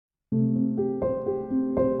Dare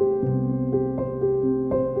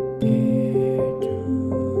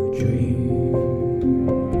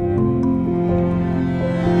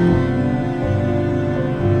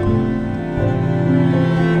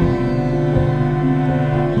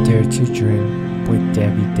to Dream with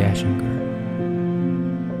Debbie Dashinger.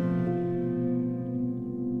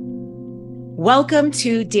 Welcome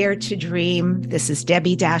to Dare to Dream. This is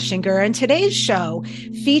Debbie Dashinger, and today's show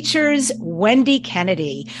features Wendy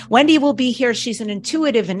Kennedy. Wendy will be here. She's an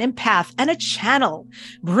intuitive, an empath, and a channel,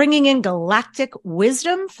 bringing in galactic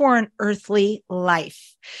wisdom for an earthly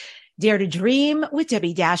life. Dare to Dream with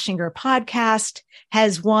Debbie Dashinger podcast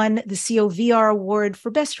has won the COVR Award for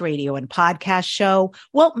Best Radio and Podcast Show.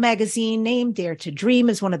 Walt Magazine named Dare to Dream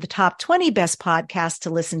as one of the top 20 best podcasts to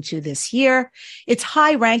listen to this year. It's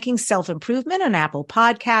high-ranking self-improvement on Apple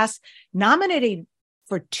Podcasts, nominated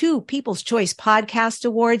for 2 People's Choice Podcast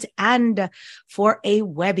Awards and for a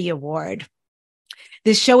Webby Award.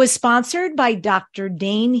 This show is sponsored by Dr.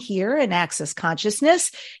 Dane here in Access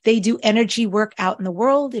Consciousness. They do energy work out in the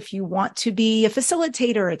world. If you want to be a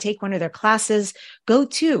facilitator or take one of their classes, go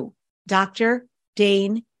to Dr.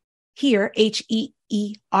 Dane here, HEER.com.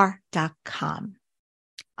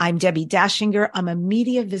 I'm Debbie Dashinger. I'm a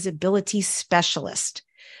media visibility specialist.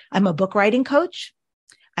 I'm a book writing coach.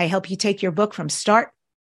 I help you take your book from start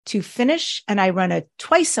to finish, and I run a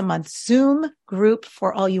twice-a-month Zoom group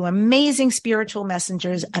for all you amazing spiritual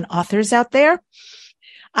messengers and authors out there.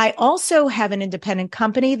 I also have an independent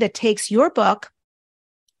company that takes your book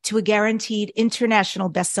to a guaranteed international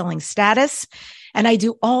best-selling status, and I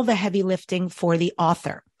do all the heavy lifting for the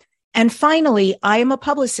author. And finally, I am a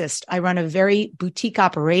publicist. I run a very boutique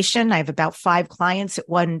operation. I have about 5 clients at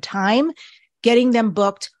one time, getting them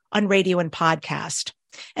booked on radio and podcast.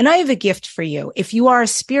 And I have a gift for you. If you are a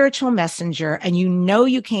spiritual messenger and you know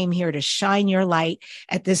you came here to shine your light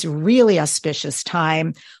at this really auspicious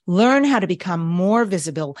time, learn how to become more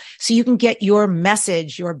visible so you can get your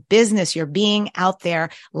message, your business, your being out there.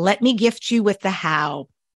 Let me gift you with the how.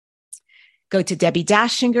 Go to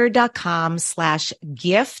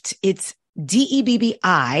debbiedashinger.com/gift. It's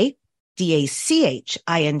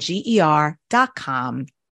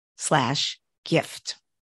DEBBIDACHINGER.com/gift.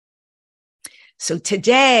 So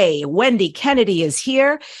today, Wendy Kennedy is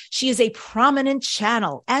here. She is a prominent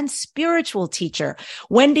channel and spiritual teacher.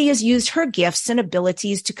 Wendy has used her gifts and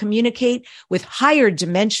abilities to communicate with higher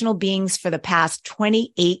dimensional beings for the past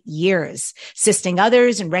 28 years, assisting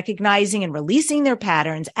others in recognizing and releasing their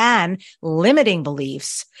patterns and limiting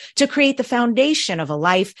beliefs to create the foundation of a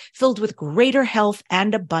life filled with greater health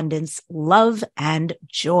and abundance, love and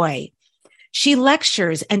joy. She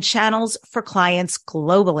lectures and channels for clients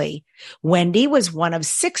globally. Wendy was one of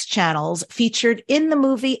 6 channels featured in the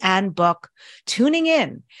movie and book, Tuning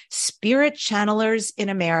In, Spirit Channelers in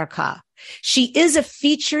America. She is a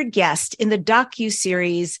featured guest in the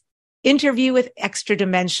docuseries Interview with Extra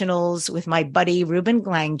Dimensionals with my buddy Ruben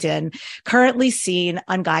Glangdon, currently seen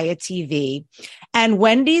on Gaia TV. And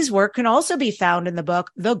Wendy's work can also be found in the book,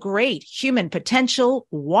 The Great Human Potential,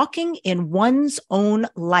 Walking in One's Own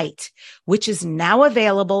Light, which is now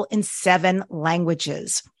available in 7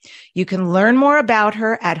 languages. You can learn more about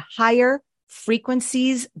her at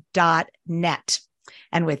higherfrequencies.net.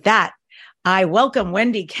 And with that, I welcome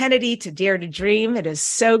Wendy Kennedy to Dare to Dream. It is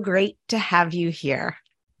so great to have you here.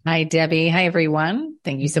 Hi, Debbie. Hi, everyone.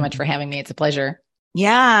 Thank you so much for having me. It's a pleasure.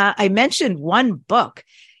 Yeah, I mentioned one book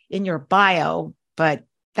in your bio, but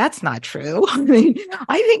that's not true.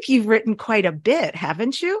 I think you've written quite a bit,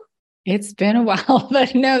 haven't you? It's been a while,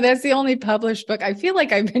 but no, that's the only published book. I feel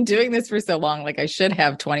like I've been doing this for so long, like I should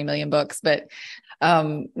have 20 million books, but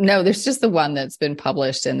no, there's just the one that's been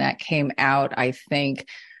published, and that came out, I think,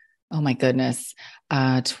 oh my goodness,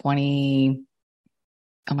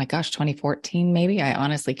 2014, maybe. I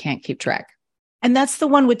honestly can't keep track. And that's the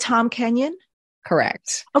one with Tom Kenyon?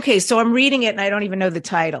 Correct. Okay, so I'm reading it and I don't even know the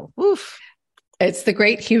title. Oof. It's The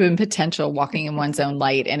Great Human Potential, Walking in One's Own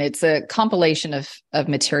Light. And it's a compilation of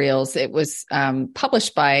materials. It was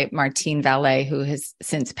published by Martine Vallée, who has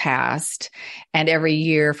since passed. And every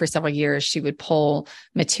year, for several years, she would pull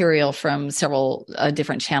material from several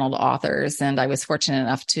different channeled authors. And I was fortunate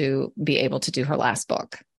enough to be able to do her last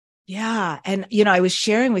book. Yeah. And, I was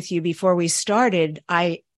sharing with you before we started,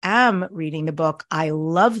 I am reading the book. I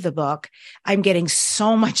love the book. I'm getting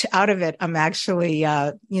so much out of it. I'm actually,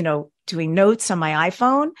 doing notes on my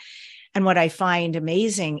iPhone. And what I find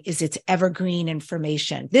amazing is it's evergreen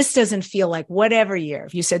information. This doesn't feel like whatever year.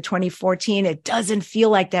 If you said 2014, it doesn't feel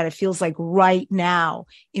like that. It feels like right now,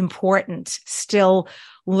 important, still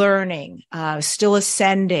learning, still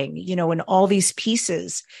ascending, and all these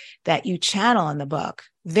pieces that you channel in the book.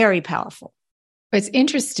 Very powerful. What's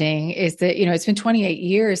interesting is that, it's been 28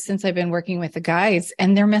 years since I've been working with the guides,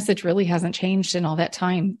 and their message really hasn't changed in all that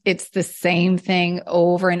time. It's the same thing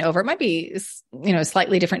over and over. It might be,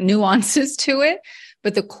 slightly different nuances to it,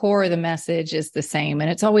 but the core of the message is the same. And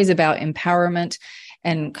it's always about empowerment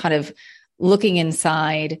and kind of looking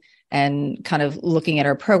inside and kind of looking at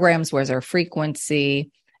our programs, where's our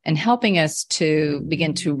frequency, and helping us to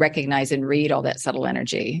begin to recognize and read all that subtle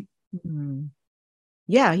energy. Mm-hmm.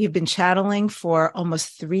 Yeah, you've been channeling for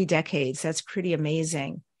almost 3 decades. That's pretty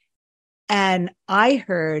amazing. And I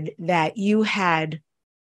heard that you had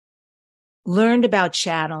learned about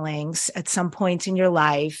channelings at some point in your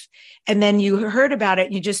life, and then you heard about it,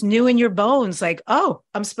 and you just knew in your bones, like, oh,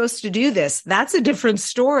 I'm supposed to do this. That's a different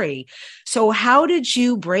story. So how did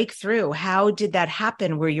you break through? How did that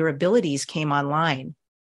happen where your abilities came online?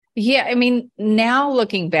 Yeah, I mean, now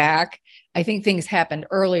looking back, I think things happened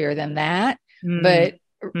earlier than that. But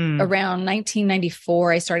around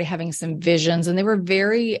 1994, I started having some visions, and they were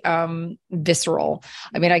very visceral.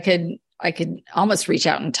 I mean, I could almost reach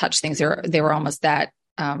out and touch things. They were almost that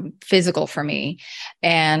physical for me,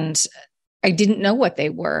 and I didn't know what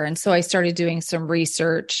they were. And so I started doing some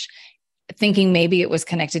research, thinking maybe it was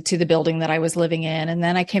connected to the building that I was living in. And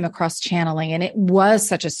then I came across channeling, and it was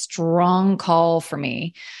such a strong call for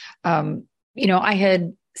me. I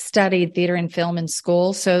had studied theater and film in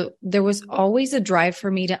school, so there was always a drive for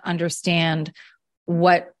me to understand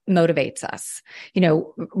what motivates us,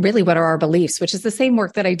 really what are our beliefs, which is the same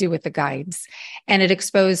work that I do with the guides. And it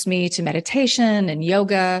exposed me to meditation and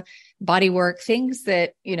yoga, body work, things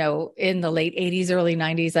that, in the late 80s, early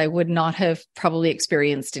 90s, I would not have probably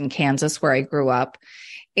experienced in Kansas, where I grew up.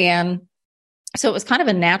 And so it was kind of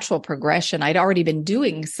a natural progression. I'd already been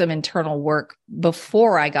doing some internal work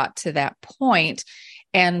before I got to that point.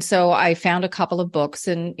 And so I found a couple of books,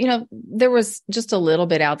 and, there was just a little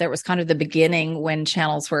bit out there. It was kind of the beginning when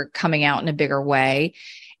channels were coming out in a bigger way.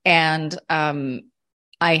 And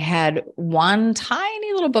I had one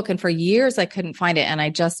tiny little book, and for years I couldn't find it. And I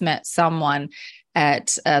just met someone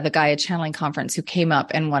at the Gaia Channeling Conference who came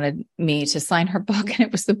up and wanted me to sign her book. And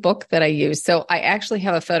it was the book that I used. So I actually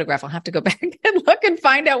have a photograph. I'll have to go back and look and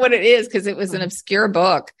find out what it is, because it was an obscure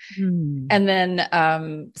book. And then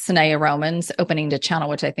Sanaya Roman's Opening to Channel,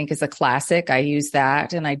 which I think is a classic. I used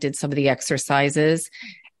that, and I did some of the exercises.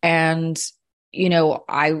 And,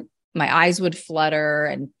 my eyes would flutter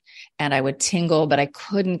and I would tingle, but I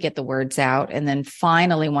couldn't get the words out. And then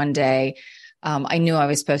finally one day, I knew I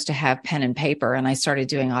was supposed to have pen and paper, and I started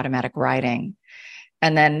doing automatic writing.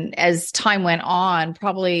 And then as time went on,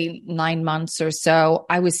 probably 9 months or so,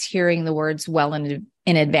 I was hearing the words well in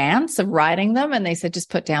advance of writing them. And they said,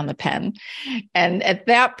 just put down the pen. And at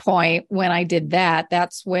that point, when I did that,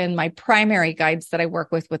 that's when my primary guides that I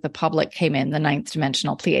work with the public came in, the Ninth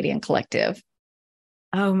Dimensional Pleiadian Collective.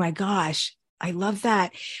 Oh my gosh. I love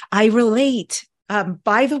that. I relate.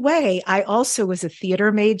 By the way, I also was a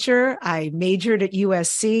theater major. I majored at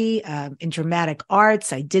USC in dramatic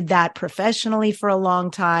arts. I did that professionally for a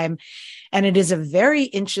long time. And it is a very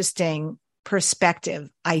interesting perspective,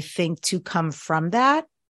 I think, to come from that.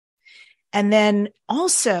 And then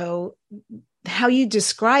also how you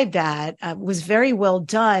described that was very well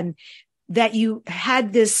done, that you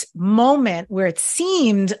had this moment where it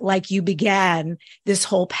seemed like you began this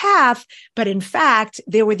whole path, but in fact,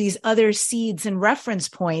 there were these other seeds and reference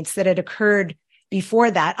points that had occurred before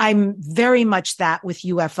that. I'm very much that with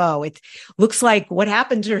UFO. It looks like what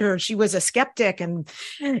happened to her. She was a skeptic and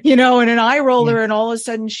and an eye roller, and all of a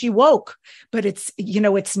sudden she woke. But it's,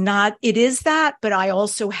 it's not, it is that, but I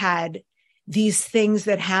also had these things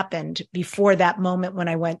that happened before that moment when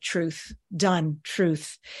I went truth.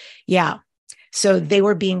 Yeah. So they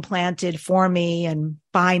were being planted for me and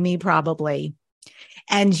by me probably.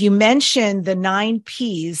 And you mentioned the 9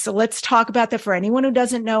 Ps. So let's talk about that for anyone who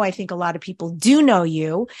doesn't know. I think a lot of people do know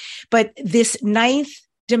you, but this 9th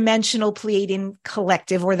dimensional Pleiadian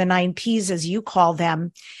collective, or the 9 Ps as you call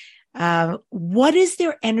them, what is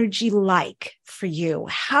their energy like for you?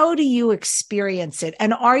 How do you experience it?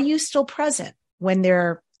 And are you still present when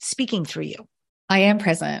they're speaking through you? I am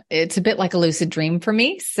present. It's a bit like a lucid dream for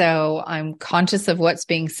me. So I'm conscious of what's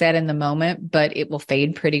being said in the moment, but it will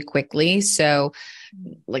fade pretty quickly. So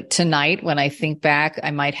like tonight, when I think back,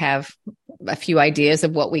 I might have a few ideas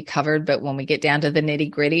of what we covered, but when we get down to the nitty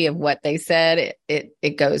gritty of what they said,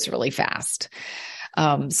 it goes really fast.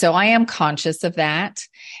 So I am conscious of that.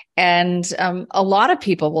 And a lot of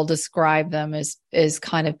people will describe them as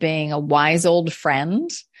kind of being a wise old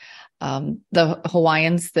friend. The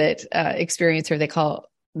Hawaiians that experience her, they call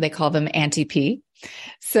they call them anti-P.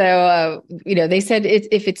 So, they said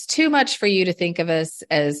if it's too much for you to think of us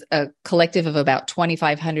as a collective of about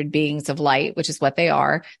 2,500 beings of light, which is what they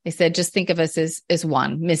are, they said, just think of us as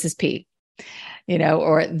one, Mrs. P,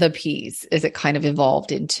 or the P's, as it kind of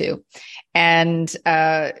evolved into. And,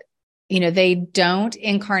 they don't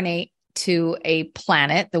incarnate to a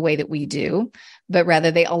planet the way that we do, but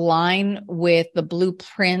rather they align with the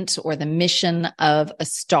blueprint or the mission of a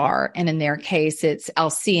star. And in their case, it's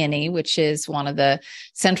Alcyone, which is one of the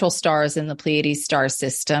central stars in the Pleiades star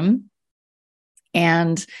system.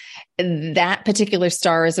 And that particular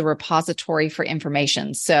star is a repository for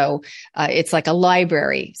information. So it's like a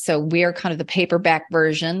library. So we're kind of the paperback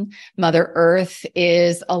version. Mother Earth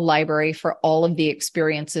is a library for all of the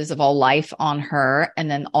experiences of all life on her.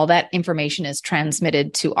 And then all that information is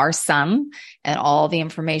transmitted to our sun, and all the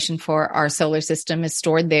information for our solar system is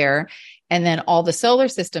stored there. And then all the solar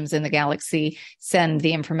systems in the galaxy send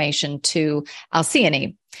the information to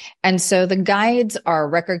Alcyone. And so the guides are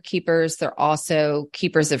record keepers. They're also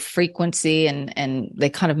keepers of frequency, and they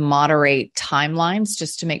kind of moderate timelines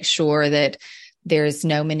just to make sure that there's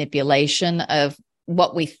no manipulation of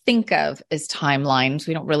what we think of as timelines.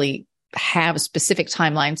 We don't really have specific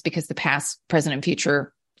timelines because the past, present, and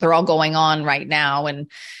future, they're all going on right now. And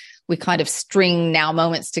we kind of string now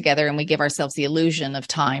moments together and we give ourselves the illusion of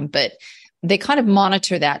time. But they kind of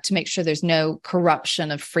monitor that to make sure there's no corruption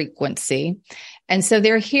of frequency. And so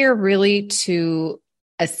they're here really to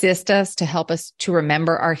assist us, to help us to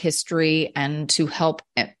remember our history, and to help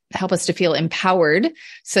us to feel empowered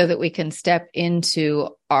so that we can step into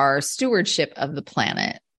our stewardship of the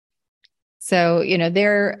planet. So,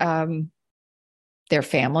 they're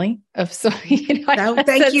family of, so,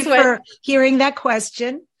 thank you for hearing that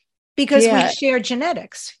question, because we share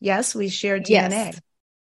genetics. Yes, we share DNA.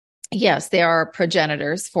 Yes, they are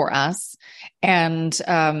progenitors for us. And,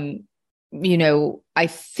 I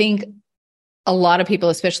think a lot of people,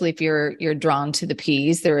 especially if you're drawn to the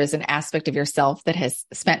P's, there is an aspect of yourself that has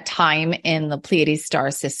spent time in the Pleiades star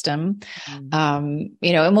system. And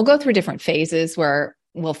we'll go through different phases where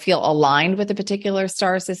we'll feel aligned with a particular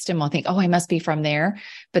star system. We'll think, oh, I must be from there.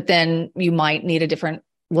 But then you might need a different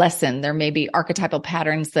lesson. There may be archetypal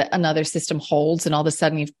patterns that another system holds, and all of a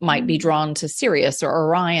sudden you might be drawn to Sirius or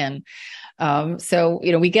Orion. So,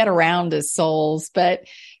 we get around as souls, but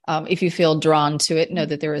if you feel drawn to it, know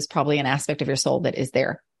that there is probably an aspect of your soul that is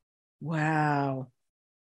there. Wow.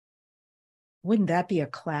 Wouldn't that be a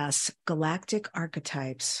class? Galactic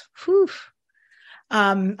archetypes. Whew.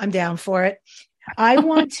 I'm down for it. I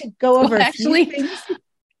want to go over a few things.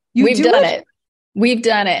 We've done it. We've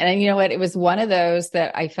done it. And you know what? It was one of those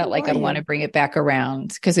that I felt like I want to bring it back around,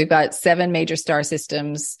 because we've got 7 major star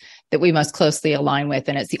systems that we most closely align with.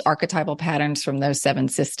 And it's the archetypal patterns from those 7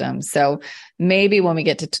 systems. So maybe when we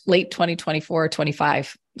get to late 2024 or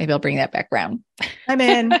 25, maybe I'll bring that back around. I'm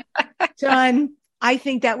in. Done. I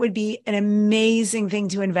think that would be an amazing thing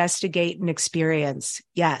to investigate and experience.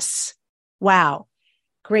 Yes. Wow.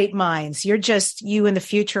 Great minds. You're just you in the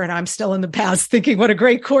future, and I'm still in the past thinking what a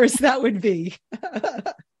great course that would be.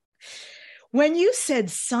 When you said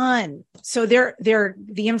sun, so the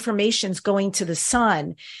information's going to the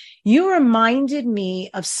sun, you reminded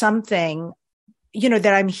me of something,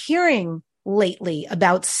 that I'm hearing lately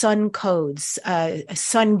about sun codes,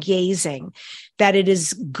 sun gazing, that it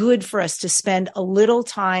is good for us to spend a little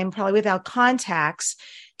time, probably without contacts,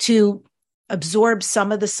 to absorb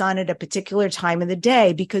some of the sun at a particular time of the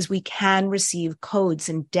day, because we can receive codes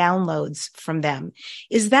and downloads from them.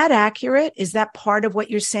 Is that accurate? Is that part of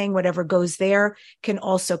what you're saying? Whatever goes there can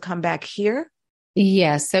also come back here?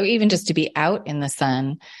 Yes. So even just to be out in the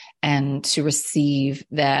sun and to receive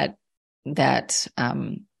that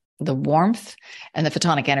the warmth and the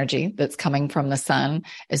photonic energy that's coming from the sun,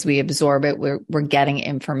 as we absorb it, we're getting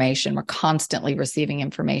information. We're constantly receiving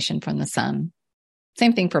information from the sun.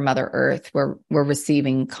 Same thing for Mother Earth. We're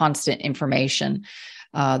receiving constant information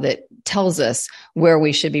that tells us where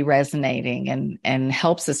we should be resonating and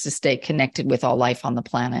helps us to stay connected with all life on the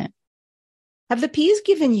planet. Have the P's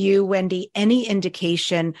given you, Wendy, any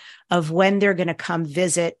indication of when they're going to come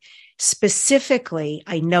visit? Specifically,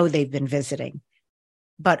 I know they've been visiting,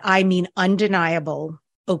 but I mean undeniable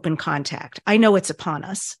open contact. I know it's upon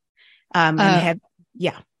us.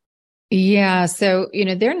 Yeah. So,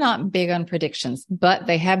 they're not big on predictions, but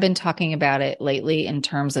they have been talking about it lately in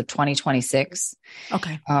terms of 2026.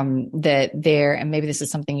 Okay. That there, and maybe this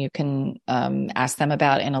is something you can ask them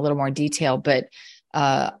about in a little more detail, but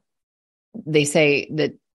they say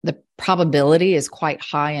that the probability is quite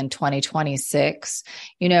high in 2026.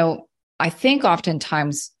 I think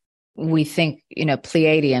oftentimes we think,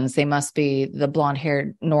 Pleiadians, they must be the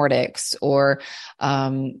blonde-haired Nordics, or,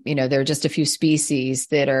 there are just a few species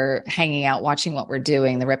that are hanging out watching what we're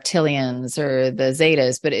doing, the reptilians or the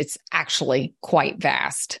Zetas, but it's actually quite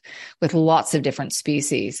vast with lots of different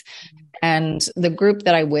species. And the group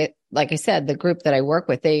that like I said, the group that I work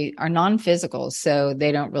with, they are non-physical. So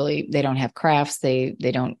they don't have crafts. They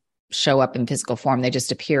don't show up in physical form. They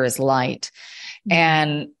just appear as light.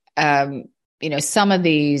 And, some of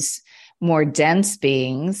these more dense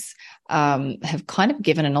beings have kind of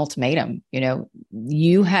given an ultimatum.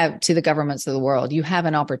 You have, to the governments of the world, you have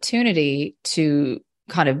an opportunity to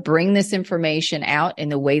kind of bring this information out in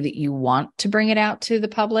the way that you want to bring it out to the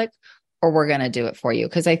public, or we're going to do it for you.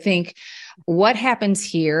 Because I think what happens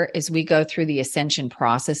here is we go through the ascension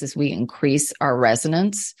process as we increase our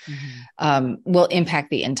resonance, will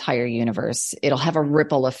impact the entire universe. It'll have a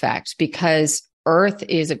ripple effect because Earth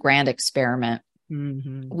is a grand experiment.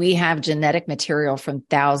 We have genetic material from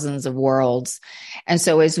thousands of worlds. And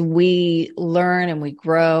so as we learn and we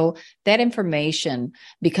grow, that information,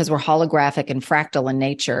 because we're holographic and fractal in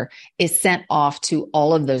nature, is sent off to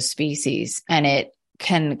all of those species, and it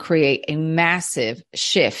can create a massive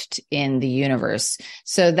shift in the universe.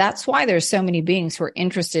 So that's why there's so many beings who are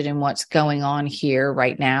interested in what's going on here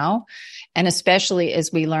right now. And especially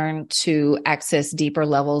as we learn to access deeper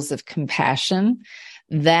levels of compassion,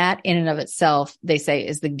 that in and of itself, they say,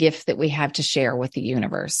 is the gift that we have to share with the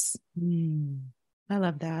universe. I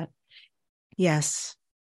love that. Yes.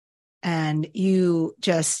 And you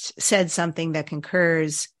just said something that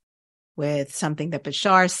concurs with something that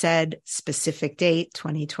Bashar said, specific date,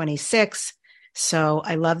 2026. So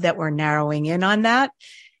I love that we're narrowing in on that.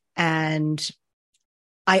 And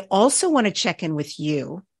I also want to check in with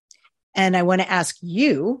you. And I want to ask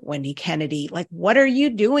you, Wendy Kennedy, like, what are you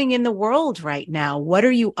doing in the world right now? What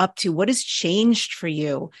are you up to? What has changed for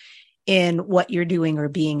you in what you're doing or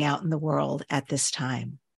being out in the world at this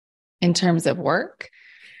time? In terms of work?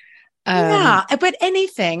 Yeah, but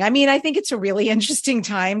anything. I mean, I think it's a really interesting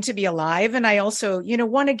time to be alive. And I also,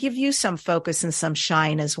 want to give you some focus and some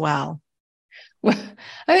shine as well. Well,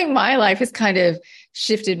 I think my life has kind of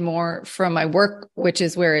shifted more from my work, which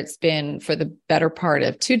is where it's been for the better part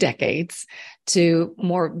of 2 decades, to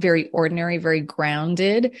more very ordinary, very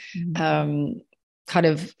grounded, kind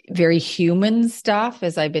of very human stuff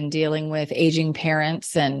as I've been dealing with aging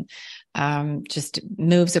parents and just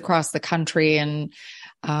moves across the country and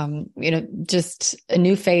just a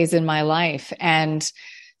new phase in my life. And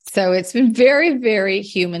so it's been very, very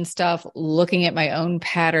human stuff, looking at my own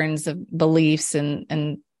patterns of beliefs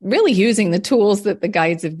and really using the tools that the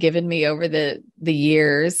guides have given me over the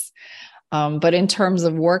years. But in terms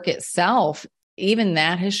of work itself, even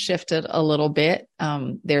that has shifted a little bit.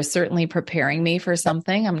 They're certainly preparing me for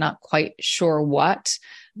something. I'm not quite sure what.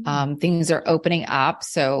 Things are opening up.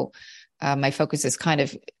 So my focus is kind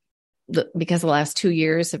of, because the last 2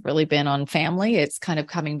 years have really been on family, it's kind of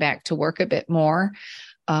coming back to work a bit more.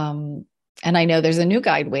 And I know there's a new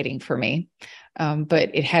guide waiting for me,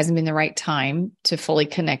 but it hasn't been the right time to fully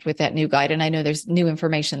connect with that new guide. And I know there's new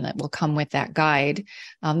information that will come with that guide.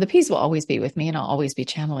 The P's will always be with me, and I'll always be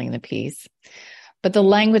channeling the P's. But the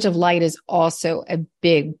language of light is also a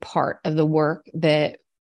big part of the work that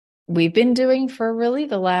we've been doing for really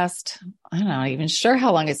the last, I'm not even sure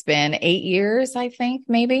how long it's been, 8 years, I think,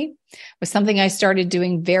 maybe. It was something I started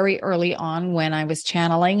doing very early on when I was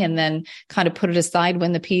channeling, and then kind of put it aside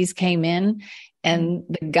when the P's came in, and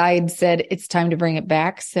the guide said, it's time to bring it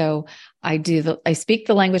back. So I speak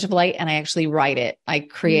the language of light, and I actually write it. I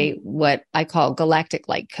create what I call galactic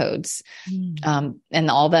light codes. And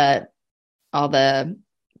all the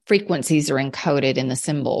frequencies are encoded in the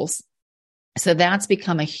symbols. So that's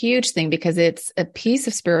become a huge thing because it's a piece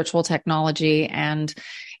of spiritual technology, and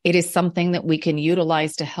it is something that we can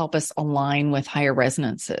utilize to help us align with higher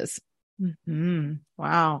resonances.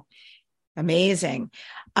 Wow. Amazing.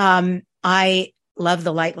 I love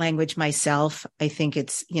the light language myself. I think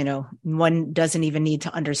it's, one doesn't even need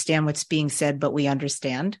to understand what's being said, but we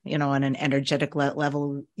understand, on an energetic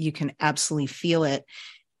level, you can absolutely feel it.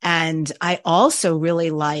 And I also really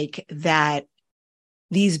like that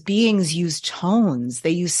these beings use tones, they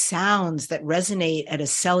use sounds that resonate at a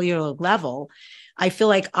cellular level. I feel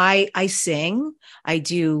like I sing, I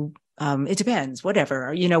do, it depends,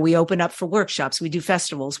 whatever, we open up for workshops, we do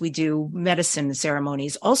festivals, we do medicine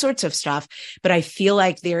ceremonies, all sorts of stuff. But I feel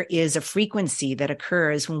like there is a frequency that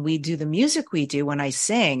occurs when we do the music we do, when I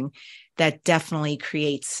sing, that definitely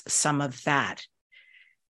creates some of that.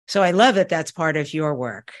 So I love that that's part of your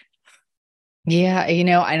work. Yeah,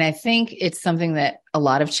 and I think it's something that a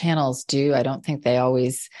lot of channels do. I don't think they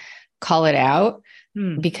always call it out.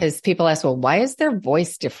 because people ask, well, why is their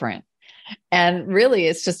voice different? And really,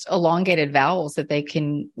 it's just elongated vowels that they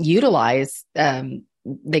can utilize.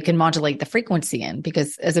 They can modulate the frequency in,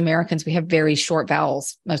 because as Americans, we have very short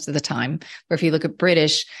vowels most of the time. Or if you look at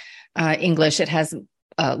British English, it has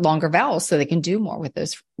longer vowels, so they can do more with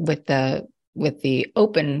those, with the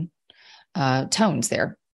open tones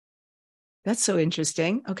there. That's so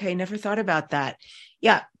interesting. Okay, never thought about that.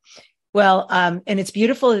 Yeah. Well, and it's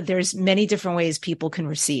beautiful that there's many different ways people can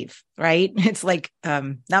receive, right? It's like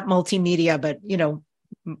not multimedia, but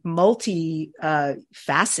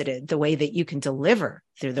multi-faceted, the way that you can deliver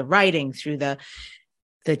through the writing, through the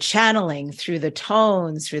channeling, through the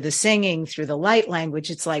tones, through the singing, through the light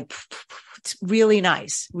language. It's like, it's really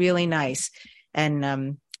nice, really nice.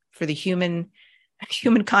 And for the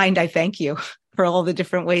humankind, I thank you for all the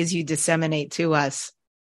different ways you disseminate to us.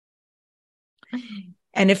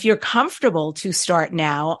 And if you're comfortable to start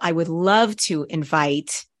now, I would love to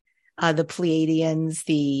invite the Pleiadians,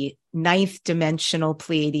 the ninth dimensional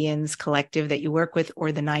Pleiadians collective that you work with,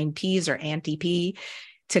 or the 9Ps or Auntie P,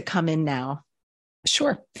 to come in now.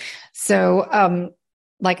 Sure. So,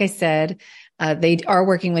 like I said, they are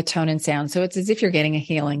working with tone and sound. So it's as if you're getting a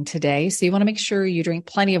healing today. So you want to make sure you drink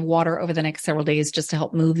plenty of water over the next several days, just to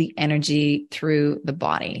help move the energy through the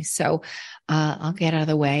body. So I'll get out of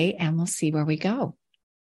the way and we'll see where we go.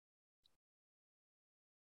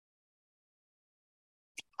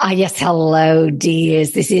 Yes. Hello,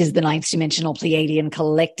 dears. This is the Ninth Dimensional Pleiadian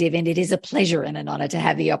Collective, and it is a pleasure and an honor to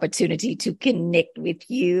have the opportunity to connect with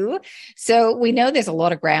you. So we know there's a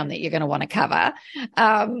lot of ground that you're going to want to cover,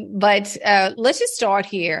 but let's just start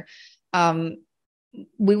here.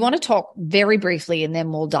 We want to talk very briefly, and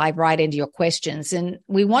then we'll dive right into your questions. And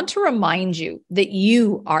we want to remind you that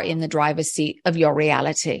you are in the driver's seat of your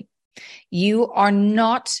reality. You are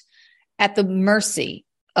not at the mercy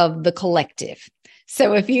of the collective.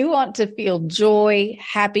 So if you want to feel joy,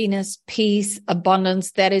 happiness, peace,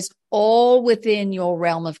 abundance, that is all within your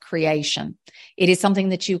realm of creation. It is something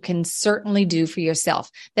that you can certainly do for yourself.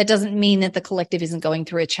 That doesn't mean that the collective isn't going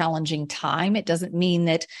through a challenging time. It doesn't mean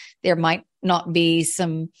that there might not be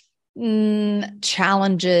some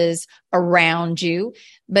challenges around you,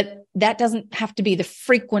 but that doesn't have to be the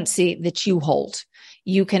frequency that you hold.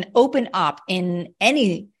 You can open up in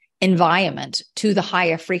any environment to the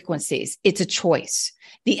higher frequencies. It's a choice.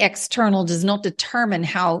 The external does not determine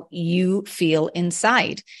how you feel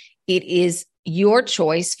inside. It is your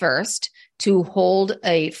choice first to hold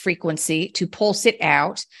a frequency, to pulse it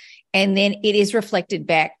out, and then it is reflected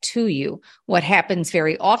back to you. What happens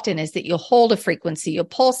very often is that you'll hold a frequency, you'll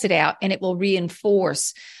pulse it out, and it will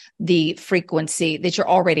reinforce the frequency that you're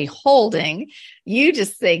already holding. You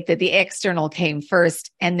just think that the external came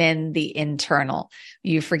first and then the internal.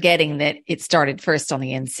 You're forgetting that it started first on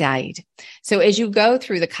the inside. So as you go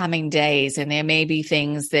through the coming days, and there may be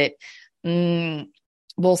things that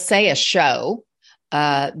we'll say a show,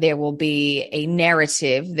 there will be a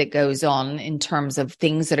narrative that goes on in terms of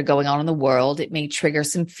things that are going on in the world. It may trigger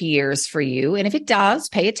some fears for you. And if it does,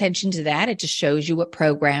 pay attention to that. It just shows you what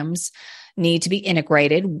programs need to be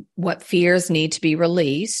integrated, what fears need to be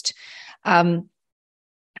released. But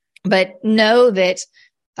know that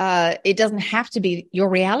it doesn't have to be your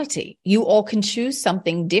reality. You all can choose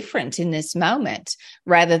something different in this moment.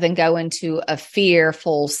 Rather than go into a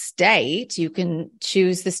fearful state, you can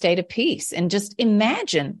choose the state of peace and just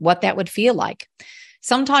imagine what that would feel like.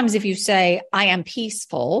 Sometimes if you say, I am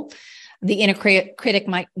peaceful, the inner critic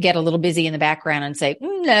might get a little busy in the background and say,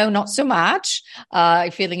 no, not so much.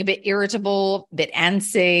 You're feeling a bit irritable, a bit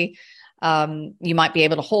antsy. You might be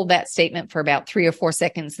able to hold that statement for about 3 or 4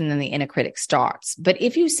 seconds, and then the inner critic starts. But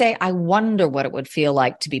if you say, I wonder what it would feel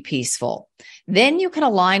like to be peaceful, then you can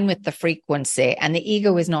align with the frequency and the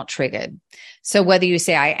ego is not triggered. So whether you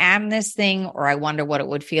say, I am this thing, or I wonder what it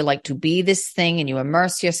would feel like to be this thing, and you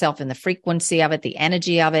immerse yourself in the frequency of it, the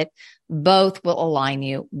energy of it, both will align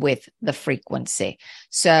you with the frequency.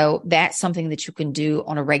 So that's something that you can do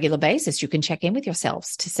on a regular basis. You can check in with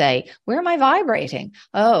yourselves to say, where am I vibrating?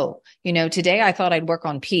 Oh, today I thought I'd work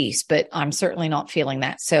on peace, but I'm certainly not feeling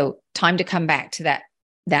that. So time to come back to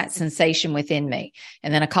that sensation within me.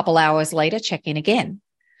 And then a couple hours later, check in again.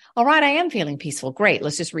 All right, I am feeling peaceful. Great.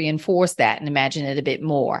 Let's just reinforce that and imagine it a bit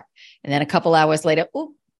more. And then a couple hours later,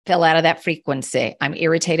 fell out of that frequency. I'm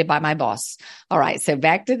irritated by my boss. All right. So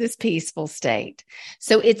back to this peaceful state.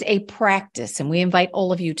 So it's a practice, and we invite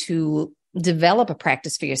all of you to develop a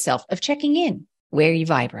practice for yourself of checking in. Where are you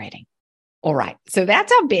vibrating? All right. So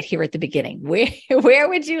that's our bit here at the beginning. Where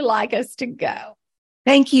would you like us to go?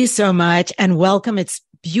 Thank you so much, and welcome. It's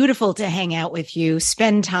beautiful to hang out with you,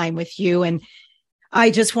 spend time with you. And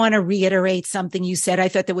I just want to reiterate something you said. I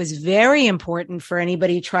thought that was very important for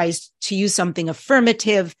anybody who tries to use something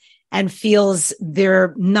affirmative and feels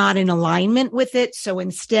they're not in alignment with it. So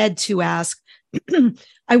instead to ask,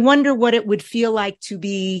 I wonder what it would feel like to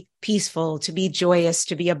be peaceful, to be joyous,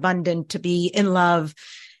 to be abundant, to be in love,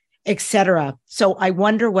 etc. So I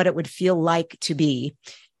wonder what it would feel like to be.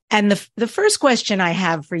 And the first question I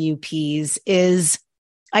have for you, Peas, is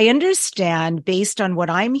I understand based on what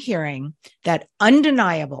I'm hearing that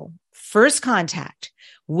undeniable first contact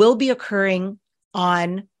will be occurring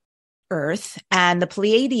on Earth, and the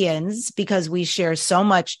Pleiadians, because we share so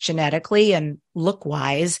much genetically and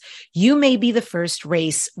look-wise, you may be the first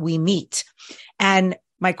race we meet. And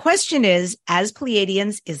my question is, as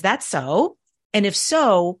Pleiadians, is that so? And if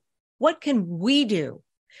so, what can we do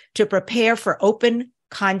to prepare for open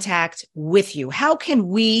contact with you? How can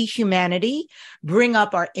we, humanity, bring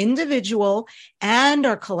up our individual and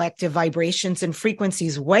our collective vibrations and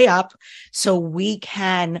frequencies way up so we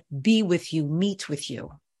can be with you, meet with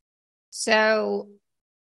you? So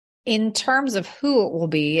in terms of who it will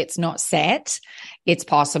be, it's not set. It's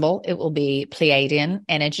possible it will be Pleiadian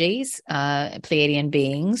energies, Pleiadian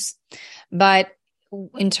beings. But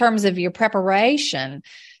in terms of your preparation,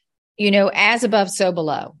 as above, so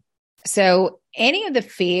below. So any of the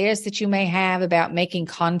fears that you may have about making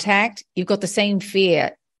contact, you've got the same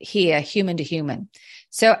fear here, human to human.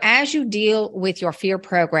 So as you deal with your fear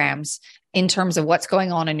programs, in terms of what's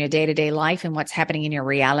going on in your day-to-day life and what's happening in your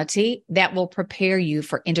reality, that will prepare you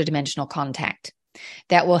for interdimensional contact.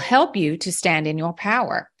 That will help you to stand in your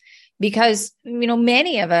power. Because,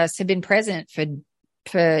 many of us have been present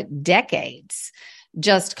for decades,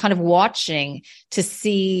 just kind of watching to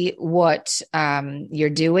see what you're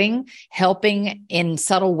doing, helping in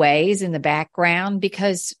subtle ways in the background.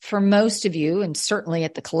 Because for most of you, and certainly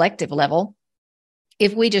at the collective level,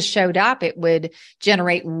 if we just showed up, it would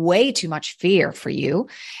generate way too much fear for you,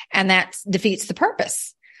 and that defeats the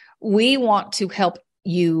purpose. We want to help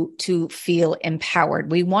you to feel empowered.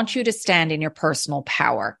 We want you to stand in your personal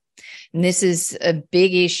power. And this is a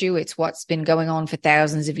big issue. It's what's been going on for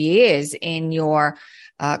thousands of years in your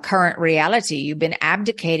current reality. You've been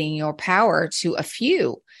abdicating your power to a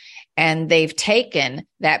few, and they've taken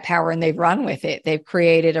that power and they've run with it. They've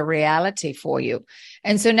created a reality for you.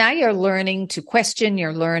 And so now you're learning to question,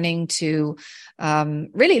 you're learning to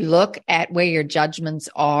really look at where your judgments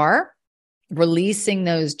are, releasing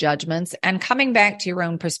those judgments and coming back to your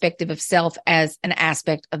own perspective of self as an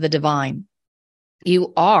aspect of the divine.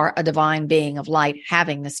 You are a divine being of light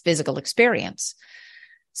having this physical experience.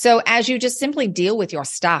 So as you just simply deal with your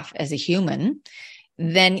stuff as a human,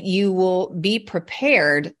 then you will be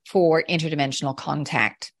prepared for interdimensional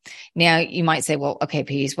contact. Now, you might say, well, okay,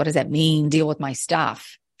 Peas, what does that mean? Deal with my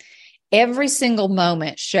stuff. Every single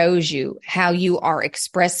moment shows you how you are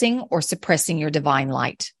expressing or suppressing your divine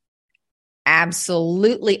light.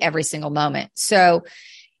 Absolutely every single moment. So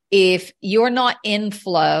if you're not in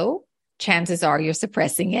flow, chances are you're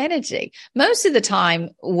suppressing energy. Most of the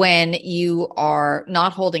time when you are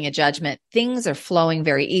not holding a judgment, things are flowing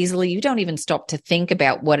very easily. You don't even stop to think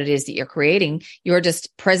about what it is that you're creating. You're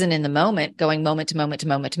just present in the moment, going moment to moment to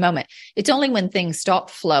moment to moment. It's only when things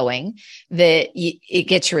stop flowing that it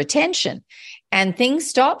gets your attention. And things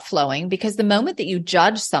stop flowing because the moment that you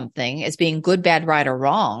judge something as being good, bad, right, or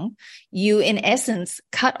wrong, you, in essence,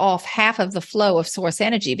 cut off half of the flow of source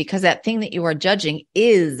energy, because that thing that you are judging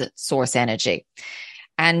is source energy.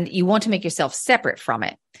 And you want to make yourself separate from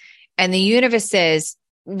it. And the universe says,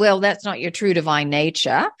 well, that's not your true divine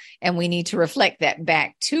nature. And we need to reflect that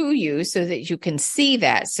back to you so that you can see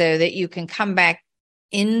that, so that you can come back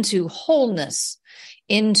into wholeness,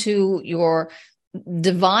 into your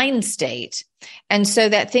divine state. And so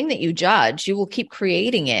that thing that you judge, you will keep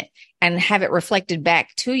creating it and have it reflected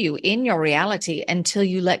back to you in your reality until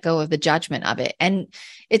you let go of the judgment of it. And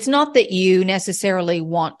it's not that you necessarily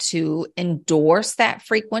want to endorse that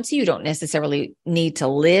frequency. You don't necessarily need to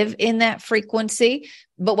live in that frequency.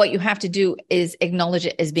 But what you have to do is acknowledge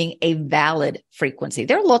it as being a valid frequency.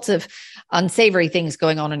 There are lots of unsavory things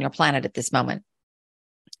going on your planet at this moment.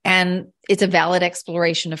 And it's a valid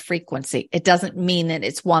exploration of frequency. It doesn't mean that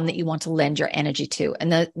it's one that you want to lend your energy to.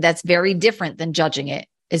 And that's very different than judging it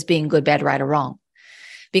as being good, bad, right, or wrong.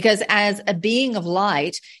 Because as a being of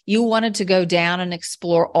light, you wanted to go down and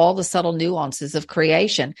explore all the subtle nuances of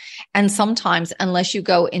creation. And sometimes, unless you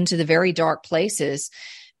go into the very dark places,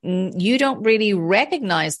 you don't really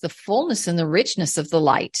recognize the fullness and the richness of the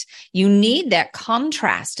light. You need that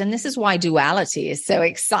contrast. And this is why duality is so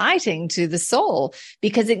exciting to the soul,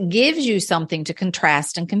 because it gives you something to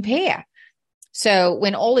contrast and compare. So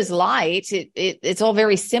when all is light, it's all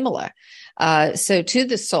very similar. So to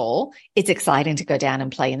the soul, it's exciting to go down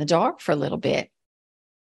and play in the dark for a little bit.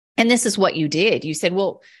 And this is what you did. You said,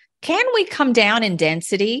 well, can we come down in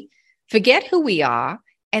density, forget who we are,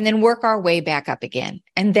 and then work our way back up again?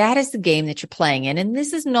 And that is the game that you're playing in. And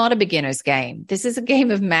this is not a beginner's game. This is a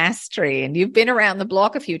game of mastery. And you've been around the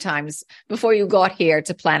block a few times before you got here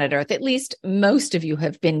to planet Earth. At least most of you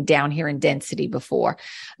have been down here in density before.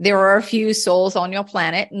 There are a few souls on your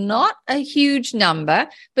planet, not a huge number,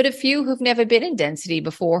 but a few who've never been in density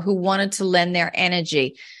before who wanted to lend their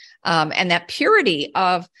energy. And that purity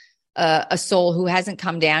of a soul who hasn't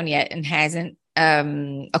come down yet and hasn't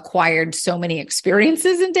acquired so many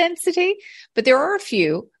experiences in density, but there are a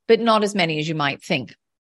few, but not as many as you might think.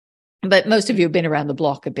 But most of you have been around the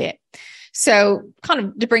block a bit. So kind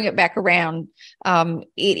of to bring it back around,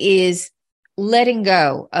 it is letting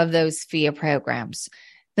go of those fear programs.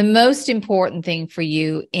 The most important thing for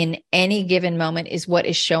you in any given moment is what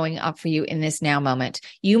is showing up for you in this now moment.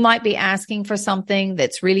 You might be asking for something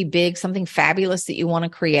that's really big, something fabulous that you want to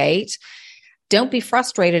create. Don't be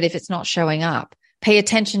frustrated if it's not showing up. Pay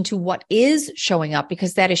attention to what is showing up,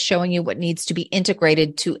 because that is showing you what needs to be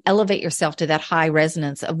integrated to elevate yourself to that high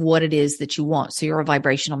resonance of what it is that you want. So you're a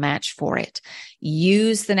vibrational match for it.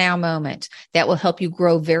 Use the now moment. That will help you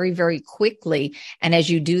grow very, very quickly. And as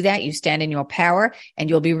you do that, you stand in your power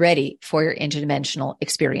and you'll be ready for your interdimensional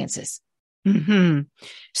experiences. Mm-hmm.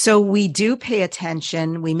 So we do pay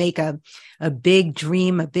attention. We make a big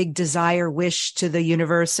dream, a big desire, wish to the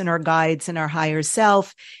universe and our guides and our higher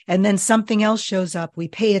self. And then something else shows up. We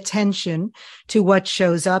pay attention to what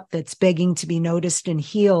shows up that's begging to be noticed and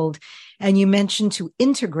healed. And you mentioned to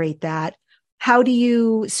integrate that. How do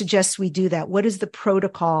you suggest we do that? What is the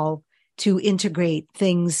protocol to integrate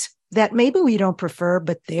things that maybe we don't prefer,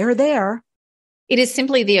 but they're there? It is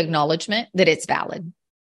simply the acknowledgement that it's valid.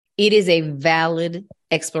 It is a valid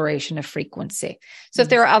exploration of frequency. So if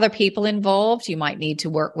there are other people involved, you might need to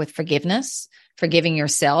work with forgiveness, forgiving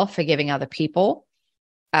yourself, forgiving other people.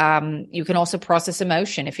 You can also process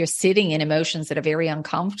emotion. If you're sitting in emotions that are very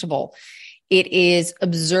uncomfortable, it is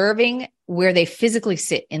observing where they physically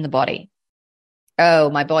sit in the body. Oh,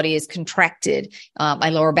 my body is contracted. My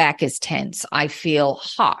lower back is tense. I feel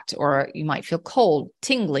hot, or you might feel cold,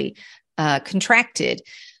 tingly, contracted.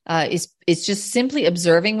 It's just simply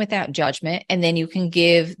observing without judgment. And then you can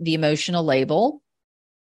give the emotional label.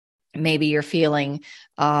 Maybe you're feeling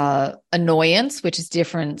annoyance, which is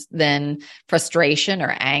different than frustration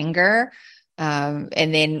or anger.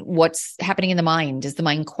 And then what's happening in the mind? Is the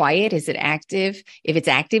mind quiet? Is it active? If it's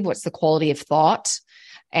active, what's the quality of thought?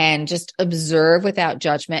 And just observe without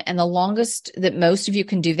judgment. And the longest that most of you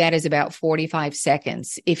can do that is about 45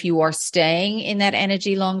 seconds. If you are staying in that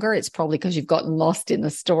energy longer, it's probably because you've gotten lost in the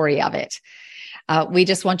story of it. We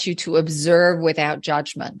just want you to observe without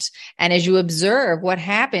judgment. And as you observe, what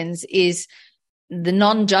happens is the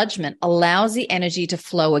non-judgment allows the energy to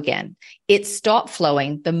flow again. It stopped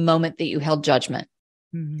flowing the moment that you held judgment.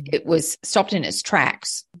 Mm-hmm. It was stopped in its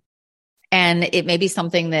tracks. And it may be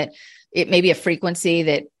something that it may be a frequency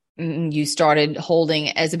that you started holding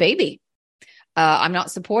as a baby. I'm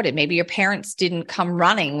not supported. Maybe your parents didn't come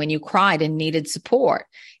running when you cried and needed support.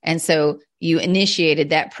 And so you initiated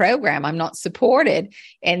that program. I'm not supported.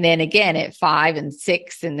 And then again at 5 and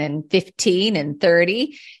 6 and then 15 and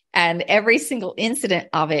 30. And every single incident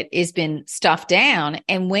of it has been stuffed down.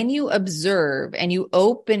 And when you observe and you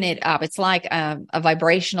open it up, it's like a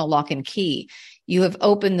vibrational lock and key. You have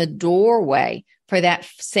opened the doorway for that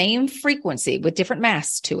same frequency with different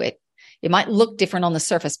mass to it. It might look different on the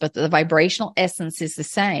surface, but the vibrational essence is the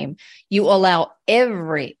same. You allow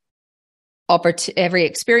every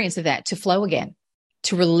experience of that to flow again,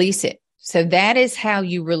 to release it. So that is how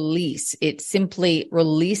you release. It's simply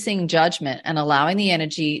releasing judgment and allowing the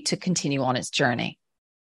energy to continue on its journey.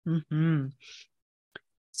 Mm-hmm.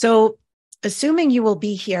 So assuming you will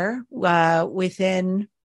be here within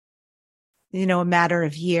a matter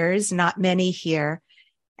of years, not many here,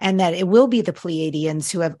 and that it will be the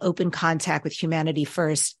Pleiadians who have open contact with humanity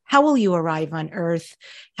first. How will you arrive on Earth?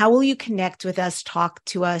 How will you connect with us, talk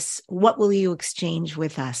to us? What will you exchange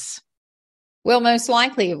with us? Well, most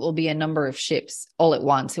likely it will be a number of ships all at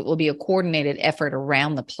once. It will be a coordinated effort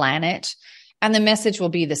around the planet, and the message will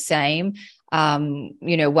be the same.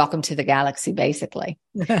 Welcome to the galaxy, basically.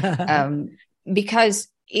 Because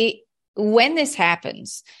when this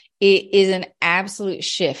happens, it is an absolute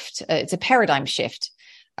shift. It's a paradigm shift.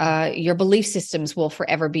 Your belief systems will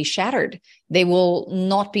forever be shattered. They will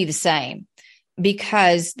not be the same,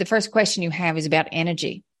 because the first question you have is about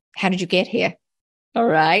energy. How did you get here? All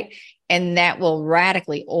right. And that will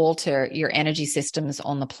radically alter your energy systems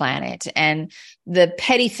on the planet. And the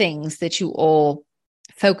petty things that you all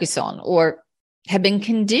focus on or have been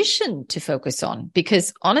conditioned to focus on,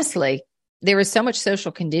 because honestly, there is so much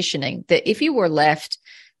social conditioning that if you were left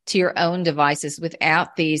to your own devices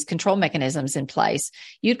without these control mechanisms in place,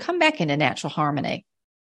 you'd come back into natural harmony.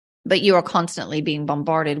 But you are constantly being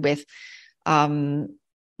bombarded with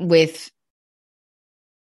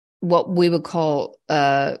what we would call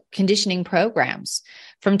conditioning programs.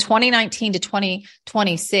 From 2019 to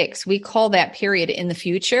 2026, we call that period in the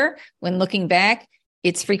future, when looking back,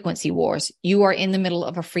 it's frequency wars. You are in the middle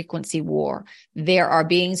of a frequency war. There are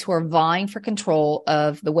beings who are vying for control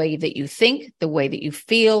of the way that you think, the way that you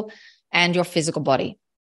feel, and your physical body.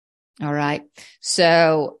 All right.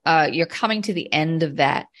 So you're coming to the end of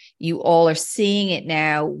that. You all are seeing it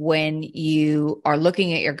now when you are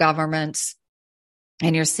looking at your governments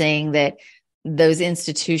and you're seeing that those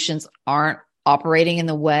institutions aren't operating in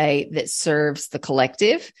the way that serves the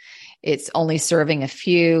collective. It's only serving a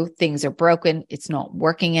few. Things are broken. It's not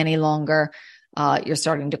working any longer. You're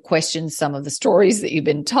starting to question some of the stories that you've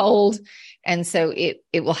been told. And so it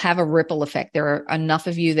will have a ripple effect. There are enough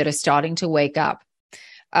of you that are starting to wake up.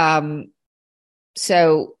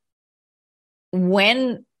 So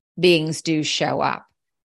when beings do show up,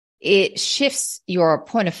 it shifts your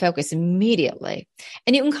point of focus immediately.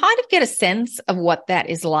 And you can kind of get a sense of what that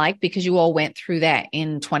is like because you all went through that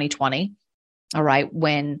in 2020. All right.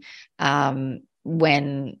 When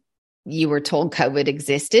you were told COVID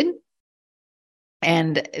existed,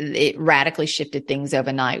 and it radically shifted things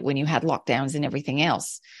overnight when you had lockdowns and everything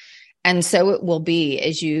else. And so it will be,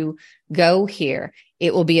 as you go here,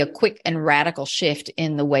 it will be a quick and radical shift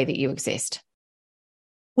in the way that you exist.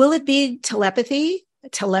 Will it be telepathy,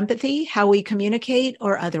 how we communicate,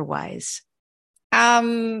 or otherwise?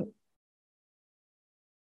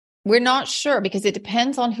 We're not sure because it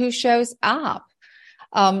depends on who shows up.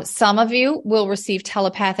 Some of you will receive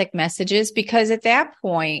telepathic messages because at that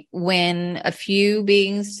point, when a few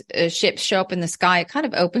beings, ships show up in the sky, it kind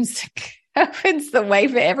of opens the way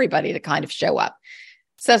for everybody to kind of show up.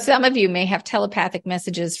 So some of you may have telepathic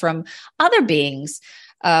messages from other beings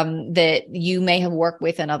that you may have worked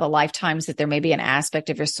with in other lifetimes, that there may be an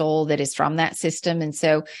aspect of your soul that is from that system. And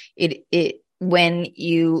so when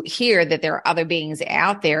you hear that there are other beings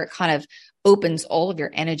out there, it kind of opens all of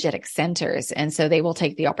your energetic centers. And so they will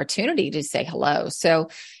take the opportunity to say hello. So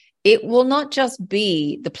it will not just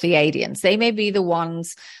be the Pleiadians. They may be the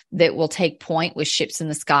ones that will take point with ships in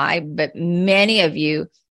the sky, but many of you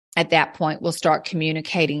at that point will start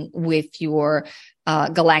communicating with your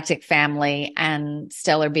galactic family and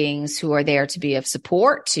stellar beings who are there to be of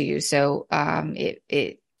support to you. So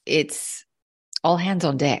it's all hands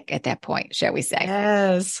on deck at that point, shall we say.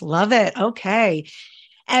 Yes, love it. Okay.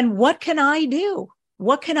 And what can I do?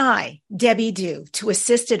 What can I, Debbie, do to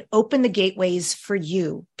assist and open the gateways for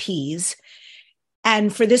you, Peas,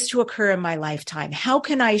 and for this to occur in my lifetime? How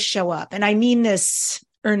can I show up? And I mean this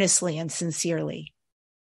earnestly and sincerely.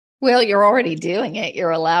 Well, you're already doing it.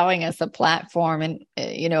 You're allowing us a platform and,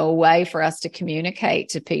 a way for us to communicate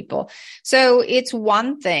to people. So it's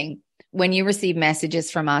one thing when you receive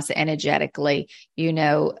messages from us energetically,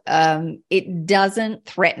 it doesn't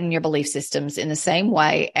threaten your belief systems in the same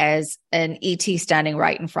way as an ET standing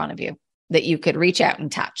right in front of you that you could reach out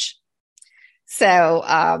and touch.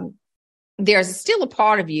 So there's still a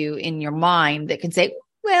part of you in your mind that can say,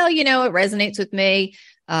 well, it resonates with me.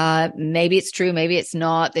 Maybe it's true, maybe it's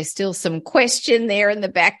not. There's still some question there in the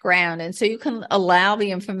background. And so you can allow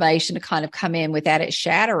the information to kind of come in without it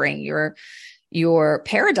shattering your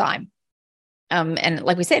paradigm. And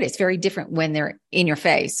like we said, it's very different when they're in your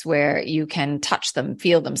face, where you can touch them,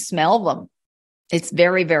 feel them, smell them. It's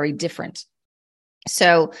very, very different.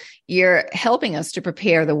 So you're helping us to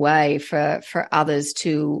prepare the way for others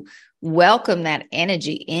to welcome that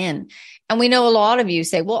energy in. And we know a lot of you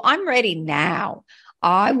say, well, I'm ready now.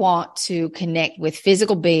 I want to connect with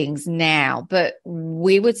physical beings now. But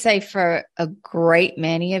we would say for a great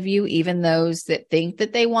many of you, even those that think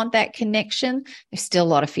that they want that connection, there's still a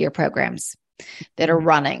lot of fear programs that are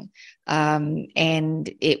running. And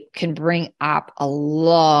it can bring up a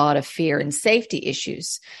lot of fear and safety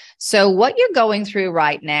issues. So what you're going through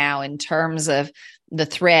right now in terms of the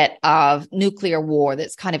threat of nuclear war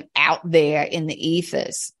that's kind of out there in the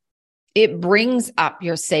ethers, it brings up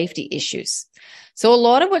your safety issues. So a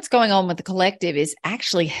lot of what's going on with the collective is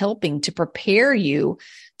actually helping to prepare you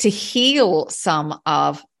to heal some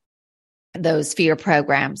of those fear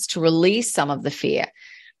programs, to release some of the fear,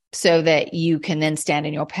 so that you can then stand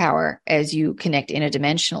in your power as you connect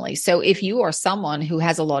interdimensionally. So if you are someone who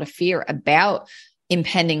has a lot of fear about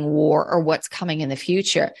impending war or what's coming in the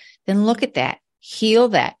future, then look at that, heal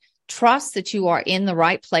that, trust that you are in the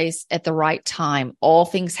right place at the right time. All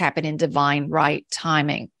things happen in divine right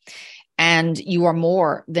timing. And you are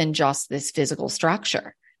more than just this physical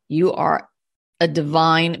structure. You are a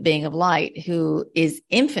divine being of light who is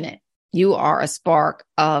infinite. You are a spark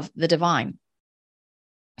of the divine.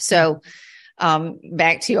 So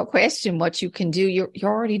back to your question, what you can do, you're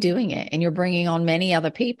already doing it, and you're bringing on many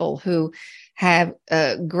other people who have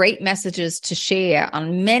great messages to share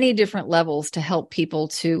on many different levels to help people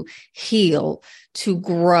to heal, to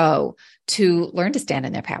grow, to learn to stand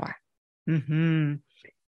in their power. Mm-hmm.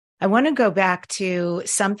 I want to go back to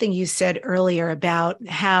something you said earlier about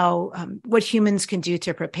how what humans can do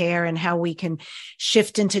to prepare and how we can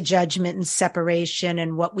shift into judgment and separation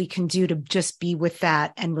and what we can do to just be with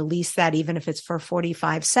that and release that, even if it's for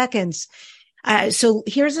 45 seconds. So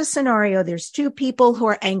here's a scenario. There's two people who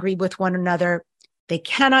are angry with one another. They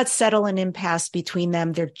cannot settle an impasse between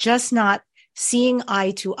them. They're just not seeing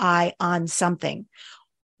eye to eye on something.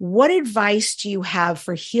 What advice do you have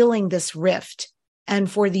for healing this rift? And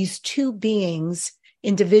for these two beings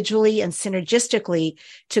individually and synergistically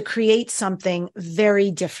to create something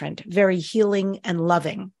very different, very healing and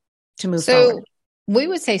loving to move forward. We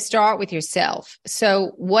would say start with yourself.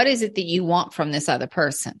 So what is it that you want from this other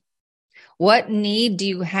person? What need do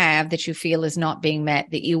you have that you feel is not being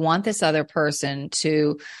met, that you want this other person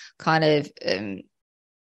to kind of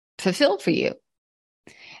fulfill for you?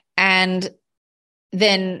 And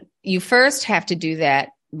then you first have to do that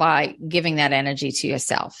by giving that energy to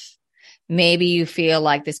yourself. Maybe you feel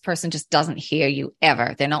like this person just doesn't hear you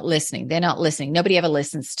ever. They're not listening. Nobody ever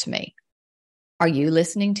listens to me. Are you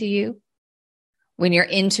listening to you? When your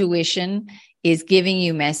intuition is giving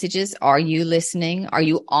you messages, are you listening? Are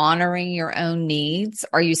you honoring your own needs?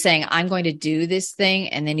 Are you saying, I'm going to do this thing,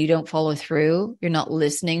 and then you don't follow through? You're not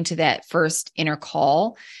listening to that first inner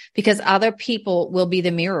call, because other people will be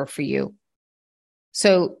the mirror for you.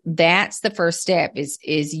 So that's the first step is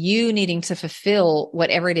you needing to fulfill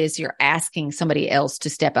whatever it is you're asking somebody else to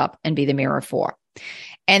step up and be the mirror for.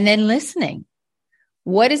 And then listening.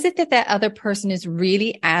 What is it that other person is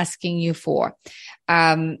really asking you for?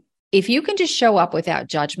 If you can just show up without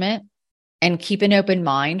judgment and keep an open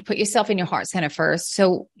mind, put yourself in your heart center first.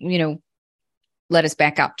 So, let us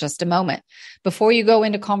back up just a moment. Before you go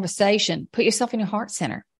into conversation, put yourself in your heart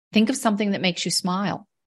center. Think of something that makes you smile.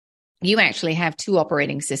 You actually have two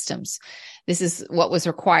operating systems. This is what was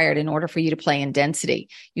required in order for you to play in density.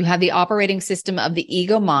 You have the operating system of the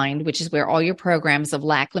ego mind, which is where all your programs of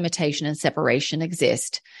lack, limitation, and separation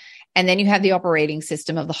exist. And then you have the operating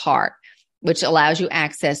system of the heart, which allows you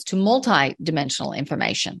access to multi-dimensional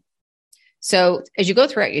information. So as you go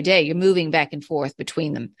throughout your day, you're moving back and forth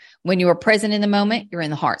between them. When you are present in the moment, you're in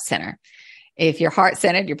the heart center. If you're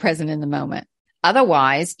heart-centered, you're present in the moment.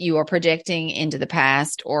 Otherwise, you are projecting into the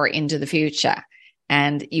past or into the future,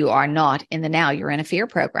 and you are not in the now. You're in a fear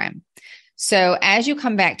program. So as you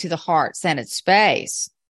come back to the heart-centered space,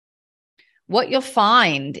 what you'll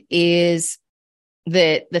find is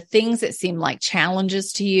that the things that seem like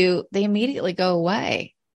challenges to you, they immediately go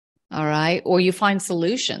away. All right. Or you find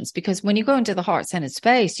solutions, because when you go into the heart-centered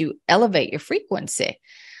space, you elevate your frequency.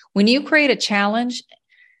 When you create a challenge,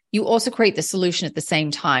 you also create the solution at the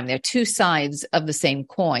same time. They're two sides of the same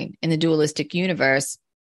coin. In the dualistic universe,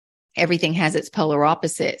 everything has its polar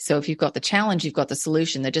opposite. So if you've got the challenge, you've got the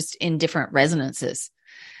solution. They're just in different resonances.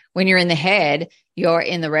 When you're in the head, you're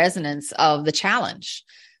in the resonance of the challenge.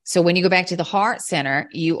 So when you go back to the heart center,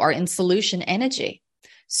 you are in solution energy.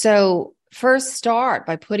 So first start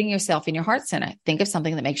by putting yourself in your heart center. Think of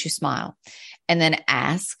something that makes you smile, and then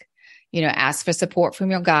ask for support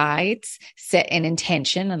from your guides, set an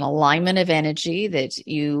intention, an alignment of energy that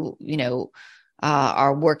you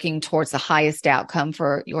are working towards the highest outcome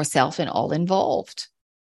for yourself and all involved.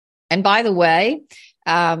 And by the way,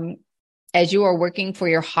 as you are working for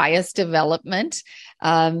your highest development,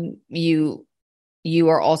 you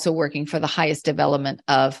are also working for the highest development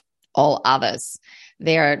of all others.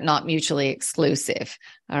 They are not mutually exclusive.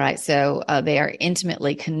 All right. So they are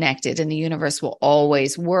intimately connected, and the universe will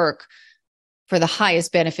always work for the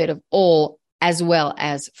highest benefit of all, as well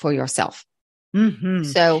as for yourself. Mm-hmm.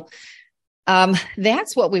 So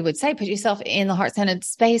that's what we would say. Put yourself in the heart-centered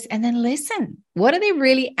space and then listen. What are they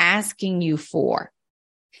really asking you for?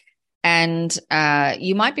 And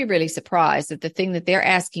you might be really surprised that the thing that they're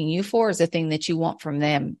asking you for is the thing that you want from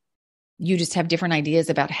them. You just have different ideas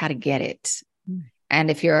about how to get it. Mm. And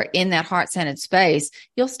if you're in that heart-centered space,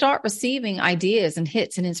 you'll start receiving ideas and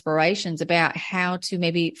hits and inspirations about how to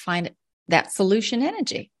maybe find that solution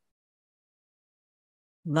energy.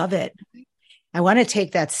 Love it. I want to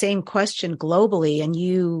take that same question globally, and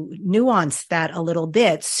you nuance that a little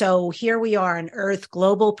bit. So here we are, an Earth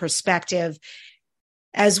global perspective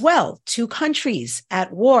as well. Two countries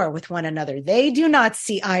at war with one another. They do not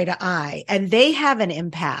see eye to eye, and they have an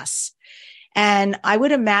impasse. And I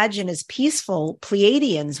would imagine, as peaceful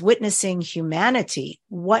Pleiadians witnessing humanity,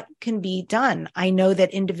 what can be done? I know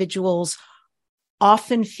that individuals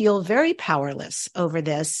often feel very powerless over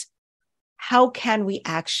this. How can we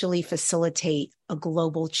actually facilitate a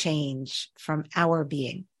global change from our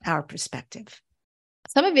being, our perspective?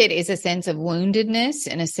 Some of it is a sense of woundedness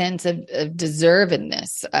and a sense of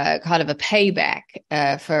deservedness, kind of a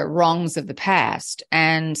payback for wrongs of the past.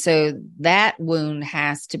 And so that wound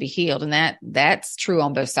has to be healed. And that's true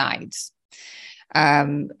on both sides.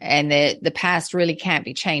 And the past really can't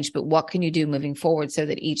be changed. But what can you do moving forward so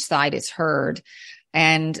that each side is heard?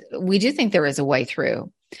 And we do think there is a way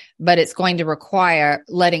through, but it's going to require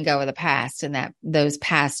letting go of the past and that those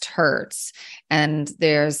past hurts. And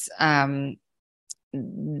there is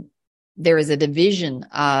a division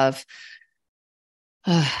of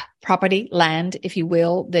property, land, if you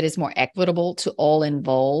will, that is more equitable to all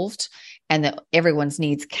involved, and that everyone's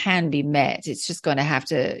needs can be met. It's just going to have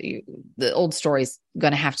to, the old story is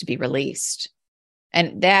going to have to be released.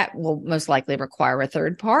 And that will most likely require a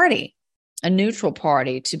third party, a neutral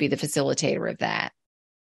party, to be the facilitator of that.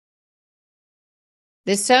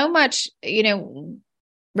 There's so much,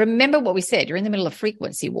 remember what we said, you're in the middle of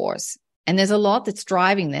frequency wars. And there's a lot that's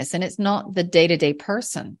driving this, and it's not the day-to-day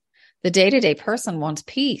person. The day-to-day person wants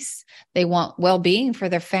peace. They want well-being for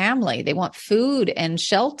their family. They want food and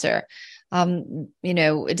shelter.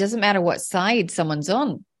 It doesn't matter what side someone's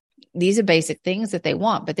on. These are basic things that they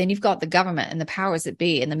want. But then you've got the government and the powers that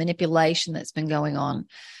be and the manipulation that's been going on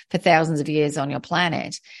for thousands of years on your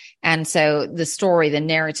planet. And so the story, the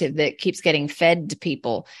narrative that keeps getting fed to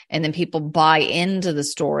people, and then people buy into the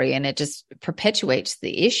story, and it just perpetuates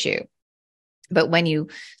the issue. But when you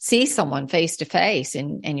see someone face to face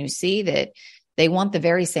and you see that they want the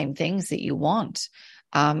very same things that you want,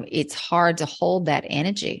 it's hard to hold that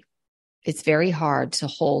energy. It's very hard to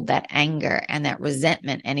hold that anger and that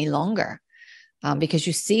resentment any longer, because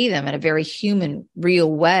you see them in a very human, real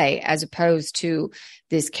way, as opposed to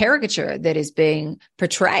this caricature that is being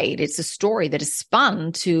portrayed. It's a story that is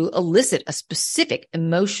spun to elicit a specific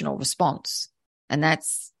emotional response. And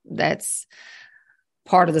that's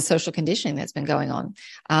part of the social conditioning that's been going on.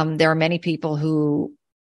 There are many people who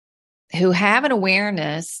have an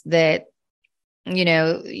awareness that,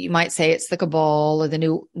 you might say it's the cabal or the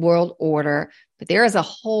New World Order, but there is a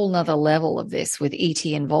whole nother level of this with ET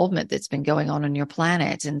involvement that's been going on your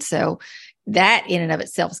planet. And so that in and of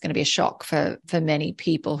itself is going to be a shock for many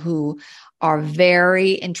people who are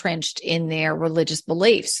very entrenched in their religious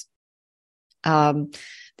beliefs. They're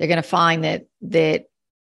going to find that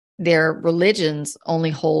their religions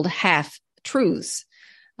only hold half truths,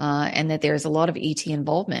 and that there's a lot of ET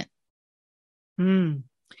involvement.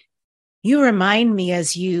 You remind me,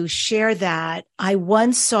 as you share that, I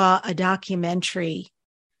once saw a documentary,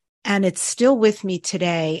 and it's still with me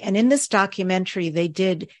today. And in this documentary, they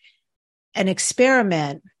did an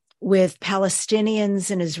experiment with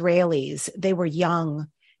Palestinians and Israelis. They were young.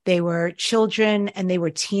 They were children and they were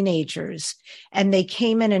teenagers, and they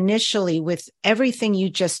came in initially with everything you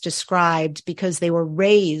just described, because they were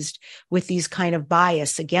raised with these kind of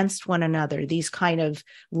bias against one another, these kind of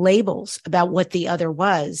labels about what the other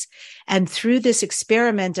was. And through this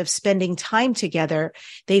experiment of spending time together,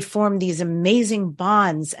 they formed these amazing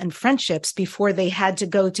bonds and friendships before they had to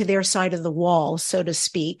go to their side of the wall, so to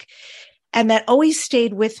speak. And that always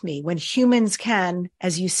stayed with me. When humans can,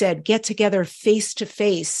 as you said, get together face to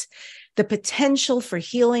face, the potential for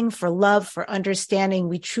healing, for love, for understanding,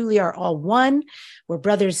 we truly are all one. We're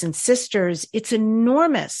brothers and sisters. It's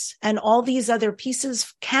enormous. And all these other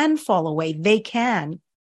pieces can fall away. They can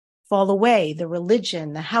fall away. The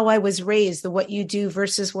religion, the how I was raised, the what you do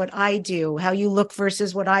versus what I do, how you look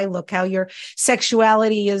versus what I look, how your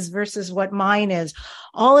sexuality is versus what mine is.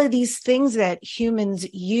 All of these things that humans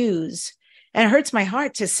use. And it hurts my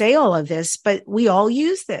heart to say all of this, but we all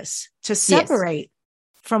use this to separate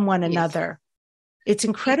from one another. It's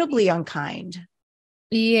incredibly unkind.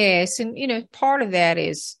 Yes. And, part of that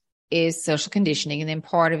is social conditioning. And then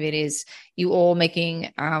part of it is you all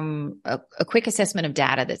making a quick assessment of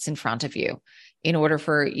data that's in front of you in order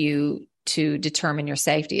for you to determine your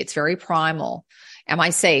safety. It's very primal. Am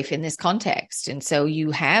I safe in this context? And so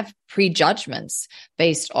you have prejudgments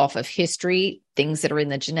based off of history, things that are in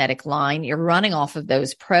the genetic line. You're running off of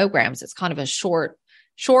those programs. It's kind of a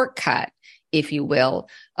shortcut, if you will,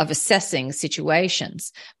 of assessing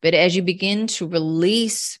situations. But as you begin to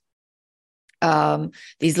release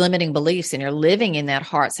these limiting beliefs and you're living in that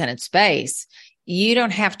heart-centered space, you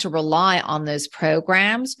don't have to rely on those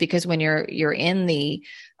programs, because when you're in the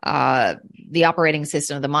operating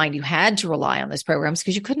system of the mind, you had to rely on those programs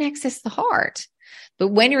because you couldn't access the heart. But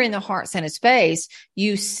when you're in the heart-centered space,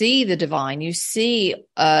 you see the divine, you see,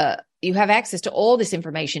 you have access to all this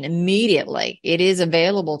information immediately. It is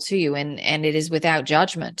available to you, and it is without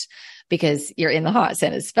judgment, because you're in the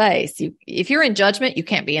heart-centered space. If you're in judgment, you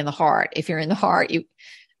can't be in the heart. If you're in the heart, you're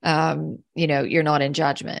not in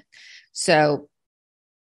judgment. So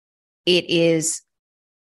it is,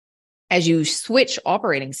 as you switch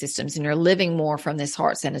operating systems and you're living more from this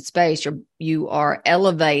heart-centered space, you are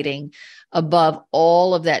elevating above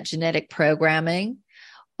all of that genetic programming,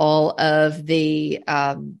 all of the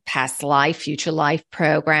past life, future life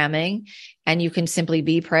programming, and you can simply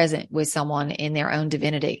be present with someone in their own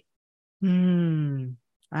divinity.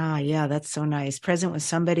 Yeah, that's so nice. Present with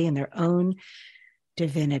somebody in their own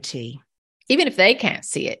divinity. Even if they can't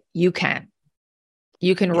see it, you can.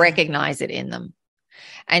 You can recognize it in them.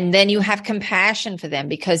 And then you have compassion for them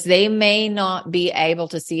because they may not be able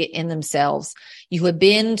to see it in themselves. You have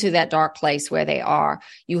been to that dark place where they are.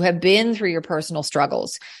 You have been through your personal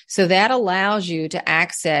struggles. So that allows you to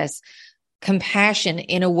access compassion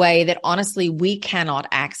in a way that honestly we cannot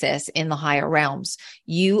access in the higher realms.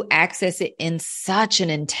 You access it in such an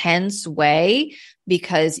intense way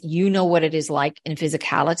because you know what it is like in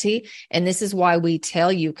physicality. And this is why we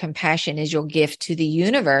tell you compassion is your gift to the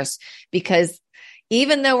universe, because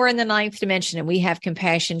even though we're in the 9th dimension and we have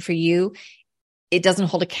compassion for you, it doesn't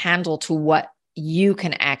hold a candle to what you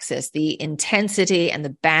can access, the intensity and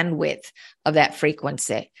the bandwidth of that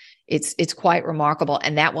frequency. It's quite remarkable,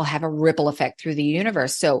 and that will have a ripple effect through the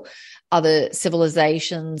universe. So other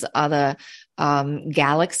civilizations, other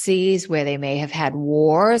galaxies where they may have had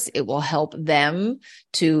wars, it will help them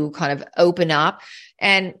to kind of open up.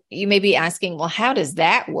 And you may be asking, well, how does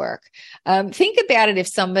that work? Think about it. If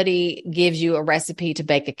somebody gives you a recipe to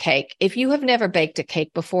bake a cake, if you have never baked a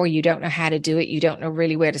cake before, you don't know how to do it, you don't know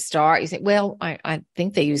really where to start. You say, well, I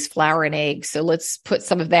think they use flour and eggs, so let's put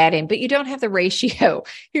some of that in, but you don't have the ratio.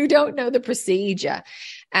 You don't know the procedure,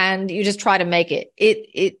 and you just try to make it.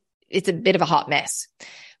 It's a bit of a hot mess.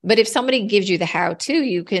 But if somebody gives you the how-to,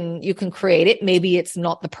 you can create it. Maybe it's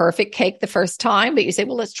not the perfect cake the first time, but you say,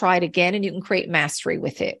 well, let's try it again, and you can create mastery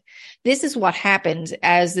with it. This is what happens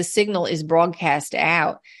as the signal is broadcast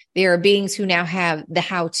out. There are beings who now have the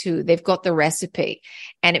how-to. They've got the recipe,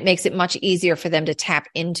 and it makes it much easier for them to tap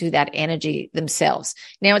into that energy themselves.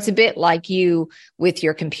 Now, it's a bit like you with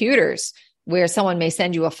your computers, where someone may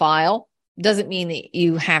send you a file. Doesn't mean that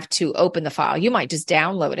you have to open the file. You might just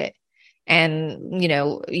download it. And,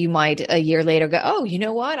 you might a year later go, oh, you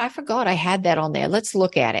know what? I forgot I had that on there. Let's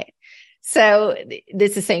look at it. So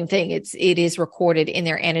it's the same thing. It is recorded in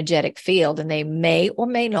their energetic field, and they may or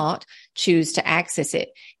may not choose to access it,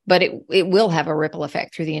 but it will have a ripple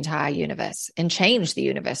effect through the entire universe and change the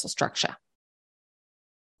universal structure.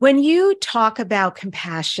 When you talk about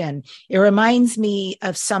compassion, it reminds me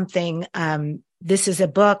of something. This is a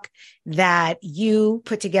book that you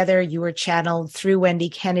put together. You were channeled through Wendy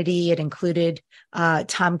Kennedy. It included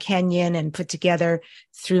Tom Kenyon and put together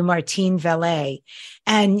through Martine Vallée.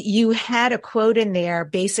 And you had a quote in there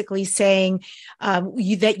basically saying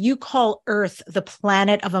that you call Earth the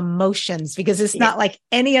planet of emotions, because it's not like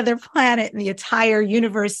any other planet in the entire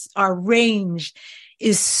universe. Our range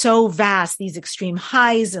is so vast, these extreme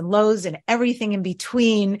highs and lows and everything in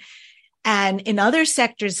between. And in other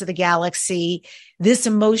sectors of the galaxy, this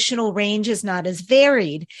emotional range is not as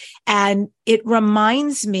varied. And it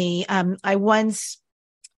reminds me, I was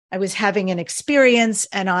having an experience,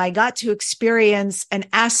 and I got to experience an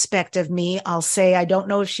aspect of me. I'll say, I don't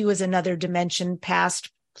know if she was another dimension,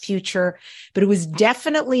 past, future, but it was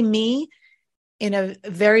definitely me in a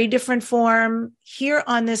very different form here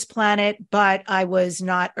on this planet, but I was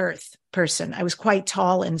not Earth person. I was quite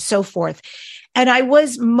tall and so forth. And I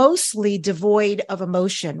was mostly devoid of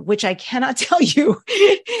emotion, which I cannot tell you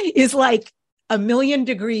is like 1,000,000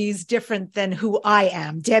 degrees different than who I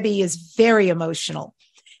am. Debbie is very emotional.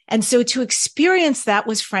 And so to experience that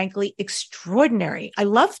was frankly extraordinary. I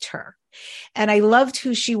loved her, and I loved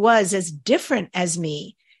who she was, as different as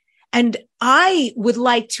me. And I would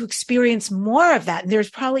like to experience more of that. And there's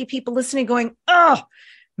probably people listening going, oh,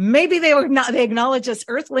 maybe they acknowledge us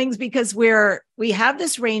Earthlings because we have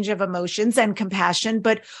this range of emotions and compassion,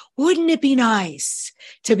 but wouldn't it be nice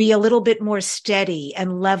to be a little bit more steady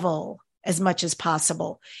and level as much as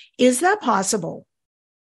possible? Is that possible?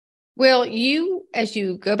 Well, as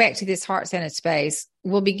you go back to this heart-centered space,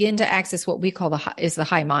 will begin to access what we call the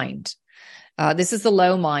high mind. This is the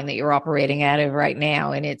low mind that you're operating out of right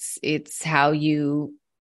now. And it's how you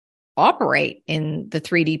operate in the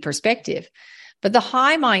 3D perspective. But the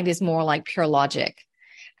high mind is more like pure logic,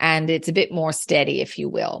 and it's a bit more steady, if you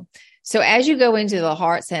will. So as you go into the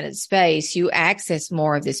heart-centered space, you access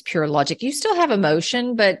more of this pure logic. You still have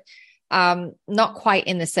emotion, but not quite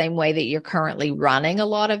in the same way that you're currently running a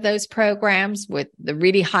lot of those programs with the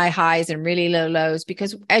really high highs and really low lows.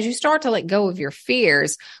 Because as you start to let go of your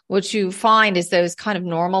fears, what you find is those kind of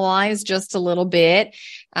normalize just a little bit.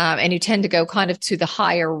 And you tend to go kind of to the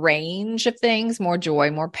higher range of things, more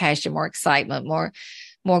joy, more passion, more excitement,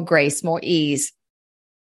 more grace, more ease.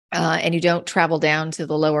 And you don't travel down to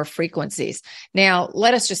the lower frequencies. Now,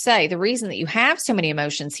 let us just say the reason that you have so many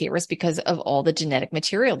emotions here is because of all the genetic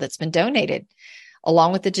material that's been donated.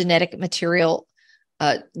 Along with the genetic material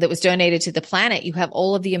that was donated to the planet, you have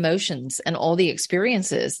all of the emotions and all the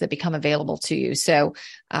experiences that become available to you. So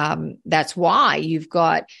that's why you've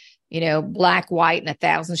got, black, white, and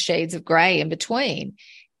 1,000 shades of gray in between.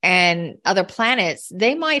 And other planets,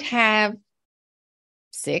 they might have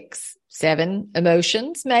 6, 7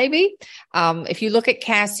 emotions, maybe. If you look at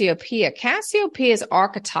Cassiopeia's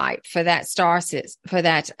archetype for that star for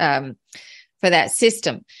that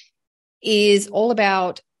system is all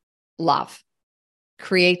about love,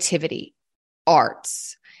 creativity,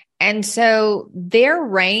 arts. And so their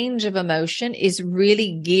range of emotion is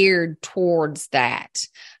really geared towards that.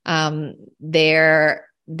 They're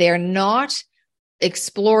not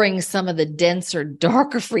exploring some of the denser,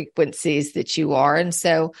 darker frequencies that you are. And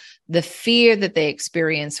so the fear that they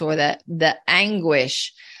experience, or the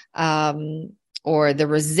anguish, or the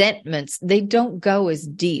resentments, they don't go as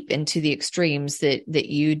deep into the extremes that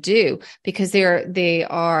you do, because their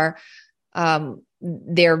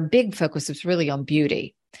big focus is really on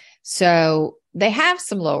beauty. So they have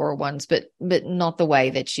some lower ones, but not the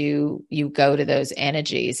way that you go to those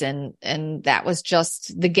energies. And that was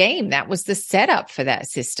just the game. That was the setup for that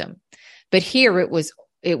system. But here it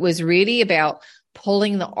was really about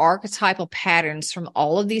pulling the archetypal patterns from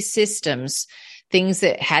all of these systems, things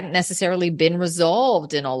that hadn't necessarily been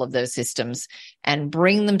resolved in all of those systems, and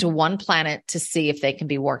bring them to one planet to see if they can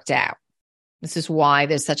be worked out. This is why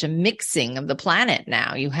there's such a mixing of the planet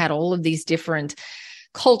now. You had all of these different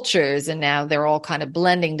cultures, and now they're all kind of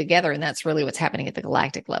blending together. And that's really what's happening at the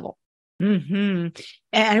galactic level. Mm-hmm.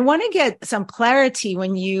 And I want to get some clarity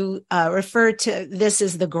when you refer to this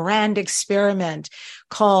as the grand experiment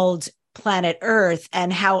called planet Earth,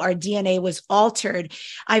 and how our DNA was altered.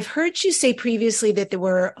 I've heard you say previously that there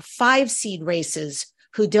were 5 seed races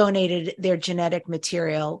who donated their genetic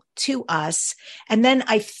material to us. And then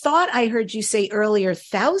I thought I heard you say earlier,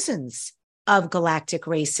 thousands of galactic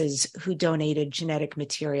races who donated genetic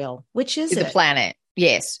material. Which is the planet?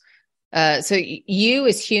 Yes. So you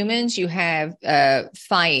as humans, you have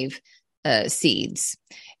 5 seeds.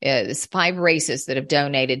 There's 5 races that have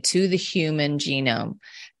donated to the human genome.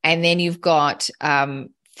 And then you've got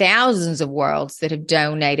thousands of worlds that have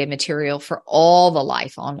donated material for all the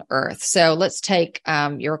life on Earth. So let's take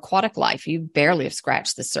your aquatic life. You barely have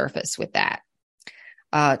scratched the surface with that.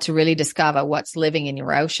 To really discover what's living in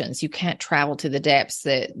your oceans. You can't travel to the depths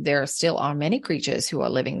that there still are many creatures who are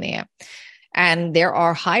living there. And there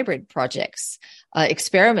are hybrid projects,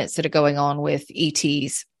 experiments that are going on with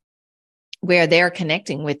ETs, where they're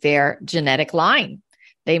connecting with their genetic line.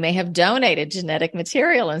 They may have donated genetic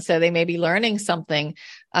material, and so they may be learning something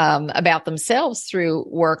about themselves through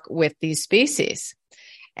work with these species.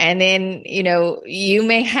 And then, you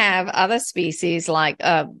may have other species like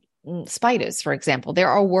spiders, for example. There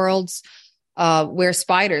are worlds where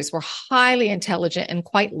spiders were highly intelligent and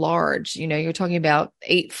quite large. You're talking about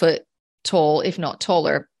 8 foot tall, if not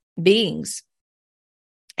taller, beings.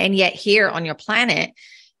 And yet here on your planet,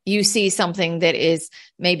 you see something that is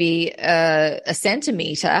maybe a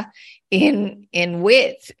centimeter in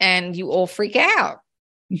width, and you all freak out.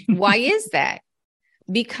 Why is that?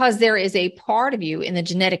 Because there is a part of you in the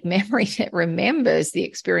genetic memory that remembers the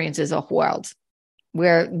experiences of worlds,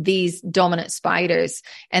 where these dominant spiders,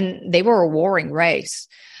 and they were a warring race,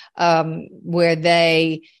 where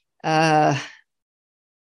they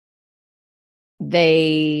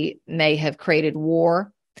may have created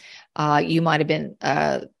war. You might have been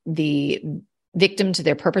the victim to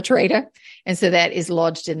their perpetrator. And so that is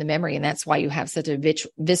lodged in the memory. And that's why you have such a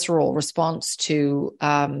visceral response to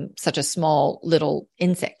such a small little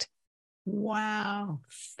insect. Wow.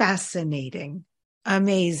 Fascinating.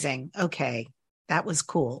 Amazing. Okay. That was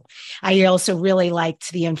cool. I also really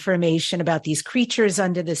liked the information about these creatures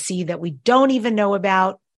under the sea that we don't even know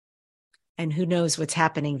about. and who knows what's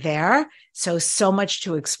happening there. So much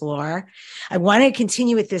to explore. I want to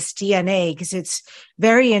continue with this DNA because it's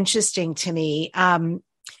very interesting to me.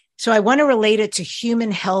 So I want to relate it to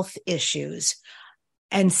human health issues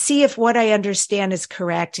and see if what I understand is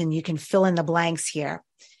correct, and you can fill in the blanks here.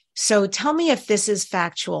 So tell me if this is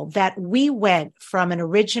factual, that we went from an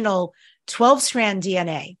original 12-strand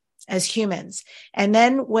DNA as humans. And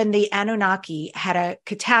then when the Anunnaki had a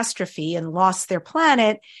catastrophe and lost their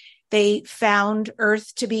planet, they found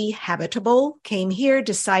Earth to be habitable, came here,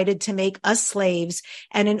 decided to make us slaves.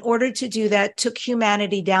 And in order to do that, took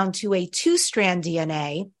humanity down to a 2-strand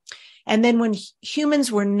DNA. And then when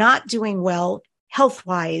humans were not doing well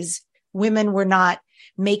health-wise, women were not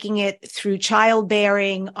making it through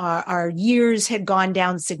childbearing, our years had gone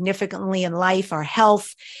down significantly in life, our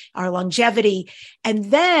health, our longevity.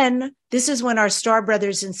 And then this is when our star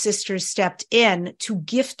brothers and sisters stepped in to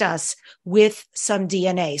gift us with some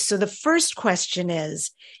DNA. So the first question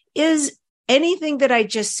is anything that I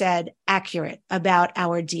just said accurate about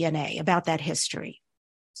our DNA, about that history?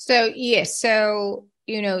 So, yes. So,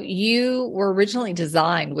 you were originally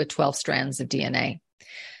designed with 12 strands of DNA.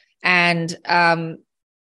 And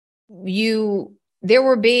there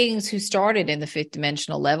were beings who started in the 5th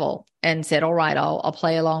dimensional level and said, all right, I'll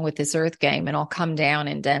play along with this Earth game and I'll come down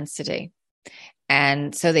in density.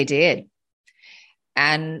 And so they did.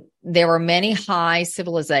 And there were many high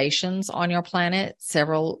civilizations on your planet,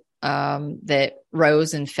 several that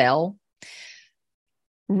rose and fell.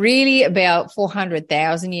 Really, about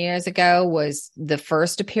 400,000 years ago was the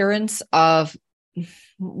first appearance of,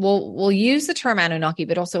 we'll use the term Anunnaki,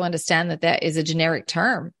 but also understand that is a generic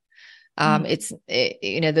term.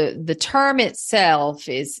 The term itself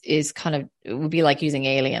is kind of, it would be like using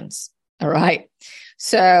aliens. All right.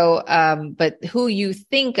 So, but who you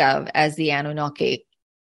think of as the Anunnaki,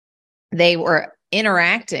 they were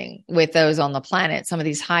interacting with those on the planet, some of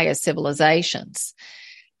these higher civilizations.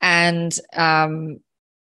 And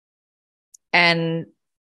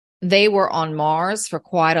they were on Mars for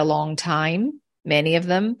quite a long time, many of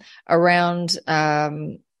them around,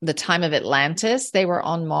 the time of Atlantis, they were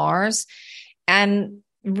on Mars. And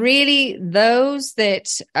really those that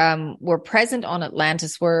were present on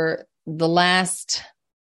Atlantis were the last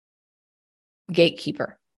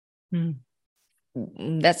gatekeeper.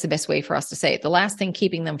 That's the best way for us to say it. The last thing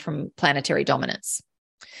keeping them from planetary dominance.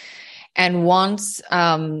 And once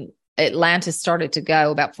Atlantis started to go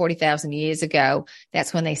about 40,000 years ago,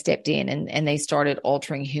 that's when they stepped in and they started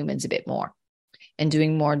altering humans a bit more and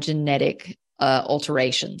doing more genetic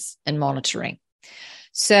alterations and monitoring.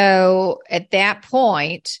 So at that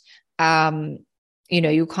point,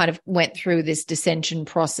 you kind of went through this dissension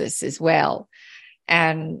process as well.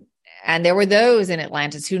 And there were those in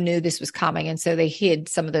Atlantis who knew this was coming. And so they hid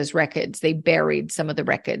some of those records. They buried some of the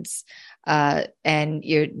records. And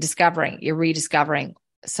you're rediscovering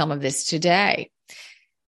some of this today.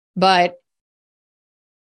 But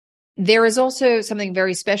there is also something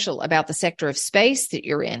very special about the sector of space that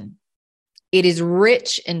you're in. It is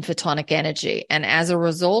rich in photonic energy. And as a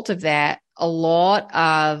result of that, a lot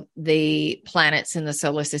of the planets in the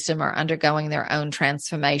solar system are undergoing their own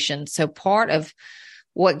transformation. So part of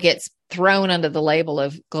what gets thrown under the label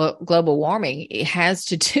of global warming, it has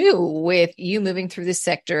to do with you moving through this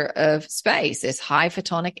sector of space. There's high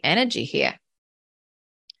photonic energy here.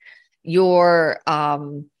 Your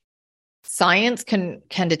science can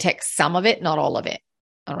detect some of it, not all of it.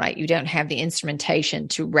 All right. You don't have the instrumentation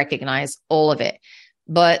to recognize all of it.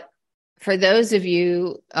 But for those of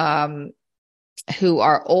you who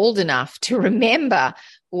are old enough to remember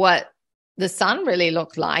what the sun really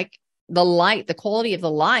looked like, the light, the quality of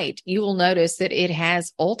the light, you will notice that it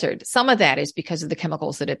has altered. Some of that is because of the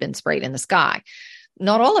chemicals that have been sprayed in the sky.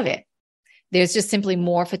 Not all of it. There's just simply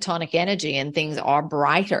more photonic energy and things are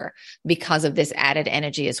brighter because of this added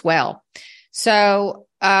energy as well. So,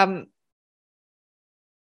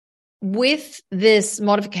 with this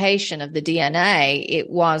modification of the DNA, it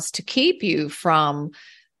was to keep you from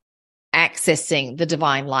accessing the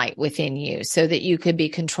divine light within you so that you could be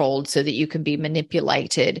controlled, so that you can be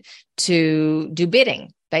manipulated to do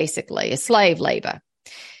bidding, basically, a slave labor.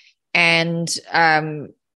 And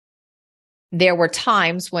there were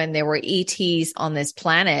times when there were ETs on this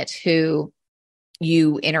planet who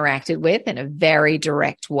you interacted with in a very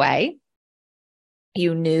direct way.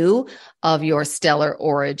 You knew of your stellar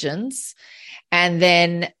origins, and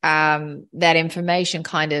then that information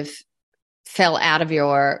kind of fell out of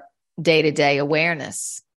your day-to-day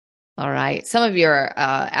awareness. All right. Some of your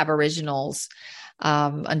aboriginals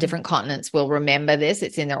on different continents will remember this.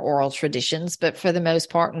 It's in their oral traditions, but for the most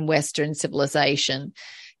part in Western civilization,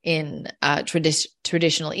 in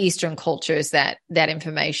traditional Eastern cultures, that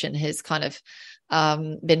information has kind of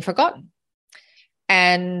been forgotten.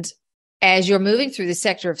 And as you're moving through the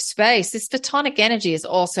sector of space, this photonic energy is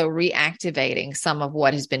also reactivating some of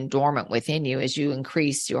what has been dormant within you as you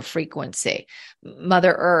increase your frequency.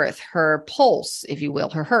 Mother Earth, her pulse, if you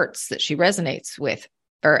will, her hertz that she resonates with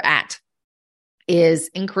or at, is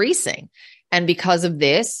increasing. And because of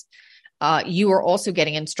this, you are also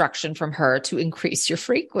getting instruction from her to increase your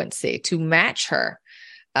frequency, to match her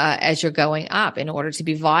as you're going up in order to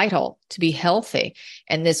be vital, to be healthy.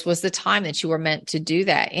 And this was the time that you were meant to do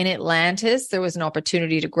that. In Atlantis, there was an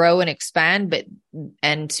opportunity to grow and expand,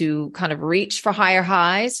 and to kind of reach for higher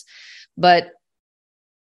highs. But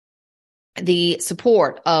the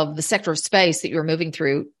support of the sector of space that you were moving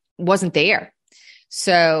through wasn't there.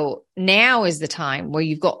 So now is the time where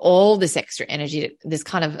you've got all this extra energy, this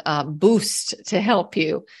kind of boost to help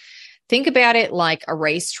you. Think about it like a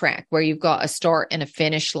racetrack where you've got a start and a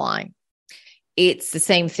finish line. It's the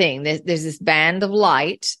same thing. There's this band of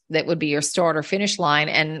light that would be your start or finish line.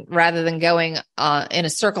 And rather than going in a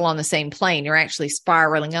circle on the same plane, you're actually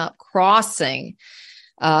spiraling up, crossing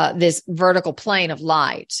this vertical plane of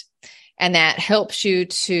light. And that helps you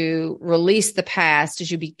to release the past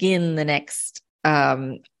as you begin the next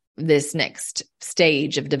this next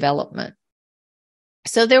stage of development.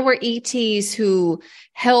 So there were ETs who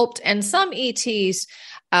helped, and some ETs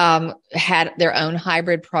had their own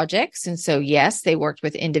hybrid projects. And so, yes, they worked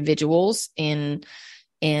with individuals in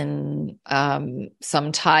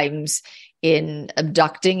sometimes in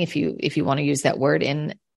abducting, if you want to use that word,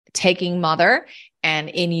 in taking mother, and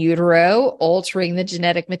in utero, altering the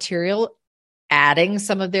genetic material, adding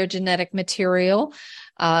some of their genetic material.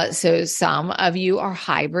 So some of you are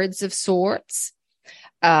hybrids of sorts.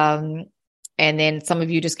 And then some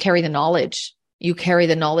of you just carry the knowledge. You carry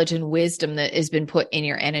the knowledge and wisdom that has been put in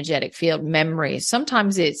your energetic field, memory.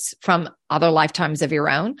 Sometimes it's from other lifetimes of your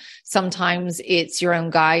own. Sometimes it's your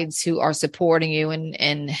own guides who are supporting you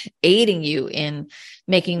and aiding you in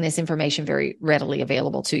making this information very readily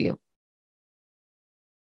available to you.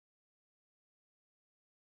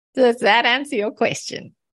 Does that answer your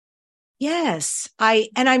question? Yes.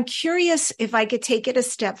 I'm curious if I could take it a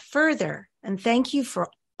step further. And thank you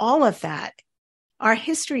for all of that. Our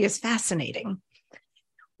history is fascinating.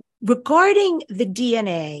 Regarding the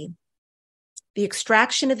DNA, the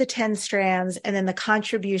extraction of the 10 strands, and then the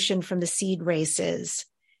contribution from the seed races.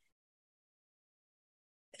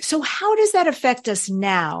 So how does that affect us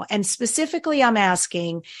now? And specifically, I'm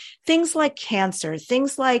asking things like cancer,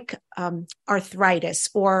 things like arthritis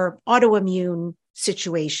or autoimmune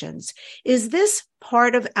situations. Is this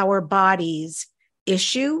part of our body's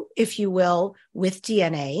issue, if you will, with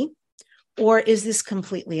DNA, or is this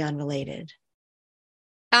completely unrelated?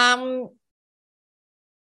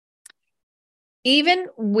 Even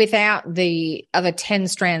without the other 10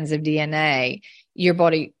 strands of DNA, your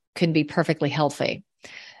body can be perfectly healthy.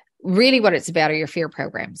 Really what it's about are your fear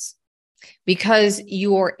programs, because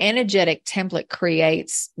your energetic template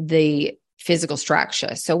creates the physical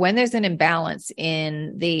structure. So when there's an imbalance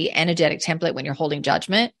in the energetic template, when you're holding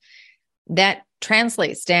judgment, that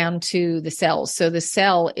translates down to the cells. So the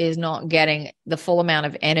cell is not getting the full amount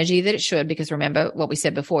of energy that it should, because remember what we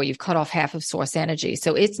said before, you've cut off half of source energy.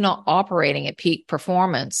 So it's not operating at peak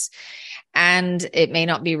performance, and it may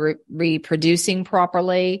not be reproducing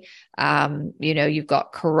properly. You've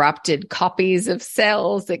got corrupted copies of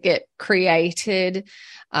cells that get created.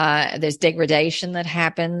 There's degradation that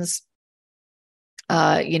happens.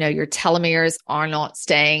 Your telomeres are not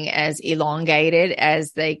staying as elongated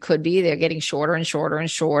as they could be. They're getting shorter and shorter and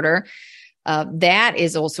shorter. That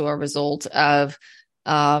is also a result of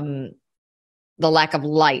the lack of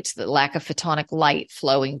light, the lack of photonic light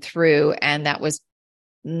flowing through. And that was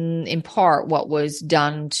in part what was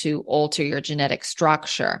done to alter your genetic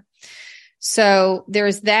structure. So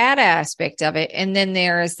there's that aspect of it. And then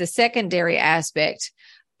there is the secondary aspect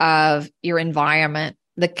of your environment,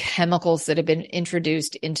 the chemicals that have been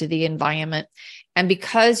introduced into the environment. And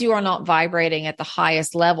because you are not vibrating at the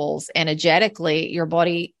highest levels energetically, your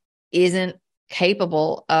body isn't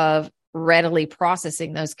capable of readily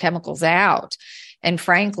processing those chemicals out. And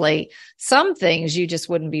frankly, some things you just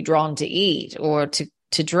wouldn't be drawn to eat or to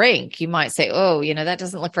drink. You might say, oh, that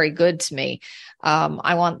doesn't look very good to me.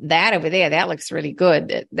 I want that over there. That looks really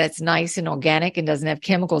good. That's nice and organic and doesn't have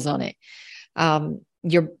chemicals on it.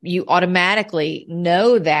 You automatically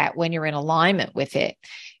know that when you're in alignment with it,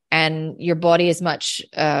 and your body is much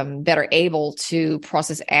better able to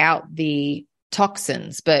process out the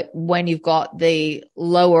toxins. But when you've got the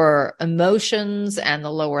lower emotions and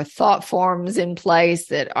the lower thought forms in place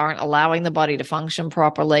that aren't allowing the body to function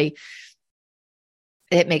properly,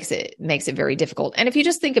 it makes it very difficult. And if you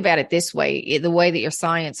just think about it this way, the way that your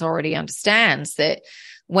science already understands that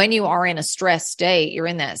when you are in a stress state, you're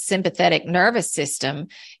in that sympathetic nervous system,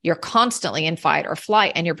 you're constantly in fight or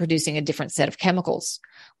flight, and you're producing a different set of chemicals.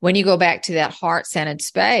 When you go back to that heart-centered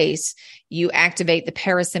space, you activate the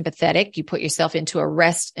parasympathetic, you put yourself into a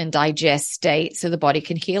rest and digest state so the body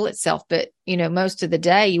can heal itself. But, most of the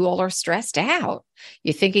day, you all are stressed out.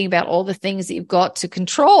 You're thinking about all the things that you've got to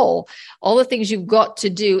control, all the things you've got to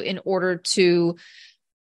do in order to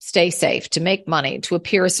stay safe, to make money, to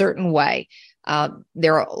appear a certain way.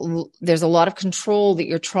 There's a lot of control that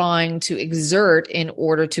you're trying to exert in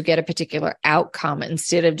order to get a particular outcome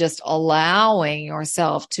instead of just allowing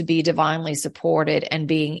yourself to be divinely supported and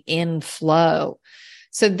being in flow.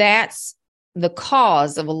 So that's the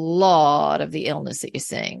cause of a lot of the illness that you're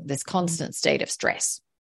seeing, this constant state of stress.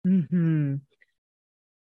 Mm-hmm.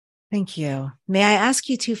 Thank you. May I ask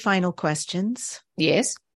you 2 final questions?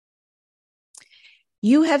 Yes.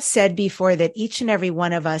 You have said before that each and every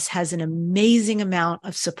one of us has an amazing amount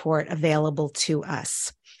of support available to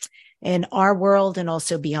us in our world and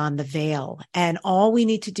also beyond the veil. And all we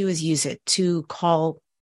need to do is use it to call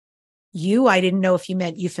you. I didn't know if you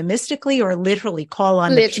meant euphemistically or literally call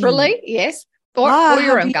on literally, the yes. Or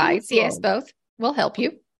your own guides. Yes, both will help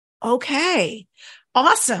you. Okay.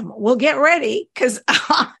 Awesome. We'll get ready because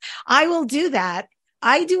I will do that.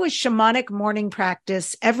 I do a shamanic morning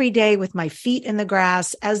practice every day with my feet in the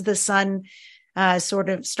grass as the sun sort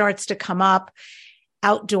of starts to come up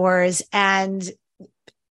outdoors. And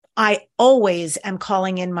I always am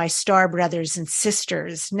calling in my star brothers and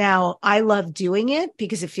sisters. Now, I love doing it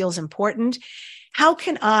because it feels important. How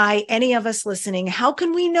can any of us listening, how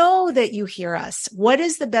can we know that you hear us? What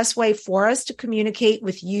is the best way for us to communicate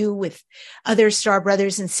with you, with other star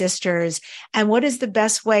brothers and sisters? And what is the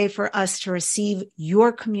best way for us to receive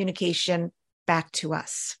your communication back to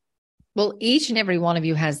us? Well, each and every one of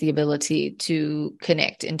you has the ability to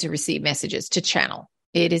connect and to receive messages, to channel.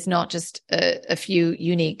 It is not just a few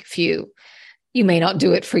unique few. You may not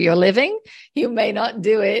do it for your living. You may not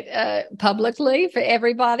do it publicly for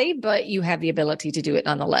everybody, but you have the ability to do it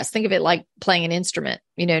nonetheless. Think of it like playing an instrument.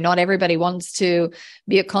 Not everybody wants to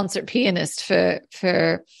be a concert pianist for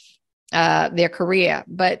their career,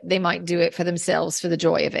 but they might do it for themselves for the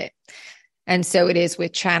joy of it. And so it is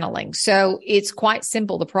with channeling. So it's quite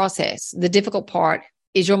simple, the process. The difficult part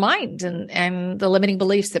is your mind and the limiting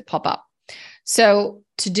beliefs that pop up. So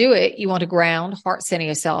to do it, you want to ground, heart center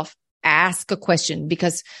yourself. Ask a question,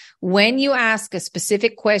 because when you ask a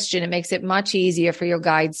specific question, it makes it much easier for your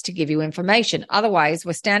guides to give you information. Otherwise,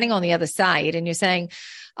 we're standing on the other side and you're saying,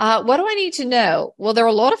 what do I need to know? Well, there are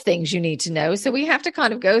a lot of things you need to know. So we have to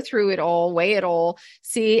kind of go through it all, weigh it all,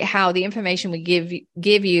 see how the information we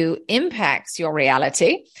give you impacts your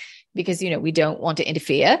reality, because, we don't want to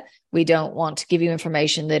interfere. We don't want to give you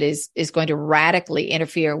information that is going to radically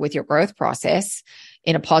interfere with your growth process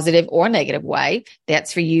in a positive or negative way.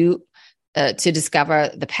 That's for you to discover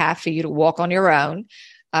the path for you to walk on your own.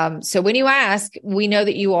 So when you ask, we know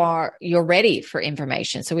that you're ready for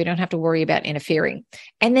information, so we don't have to worry about interfering.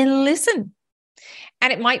 And then listen.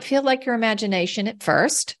 And it might feel like your imagination at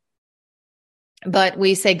first, but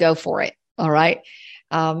we say go for it. All right.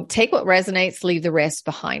 Take what resonates, leave the rest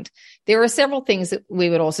behind. There are several things that we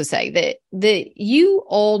would also say that you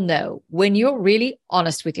all know when you're really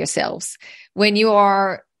honest with yourselves, when you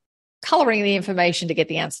are coloring the information to get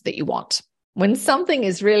the answer that you want. When something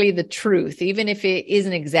is really the truth, even if it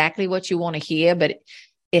isn't exactly what you want to hear, but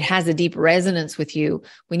it has a deep resonance with you,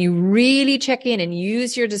 when you really check in and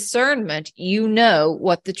use your discernment, you know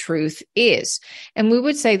what the truth is. And we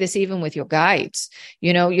would say this even with your guides.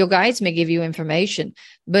 Your guides may give you information,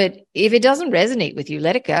 but if it doesn't resonate with you,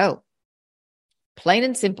 let it go. Plain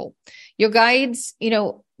and simple. Your guides,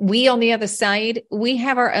 we on the other side, we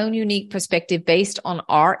have our own unique perspective based on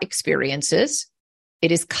our experiences.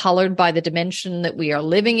 It is colored by the dimension that we are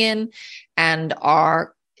living in and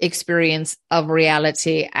our experience of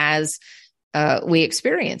reality as we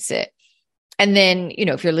experience it. And then,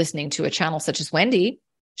 if you're listening to a channel such as Wendy,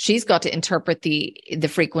 she's got to interpret the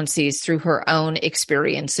frequencies through her own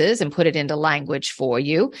experiences and put it into language for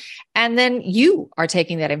you. And then you are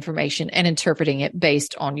taking that information and interpreting it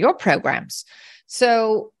based on your programs.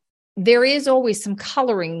 So there is always some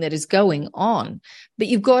coloring that is going on, but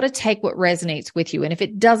you've got to take what resonates with you. And if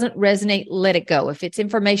it doesn't resonate, let it go. If it's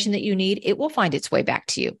information that you need, it will find its way back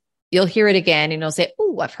to you. You'll hear it again and you'll say,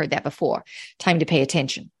 oh, I've heard that before. Time to pay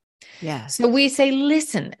attention. Yes. So we say,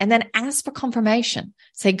 listen, and then ask for confirmation.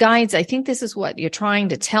 Say, guides, I think this is what you're trying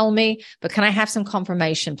to tell me, but can I have some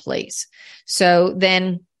confirmation, please? So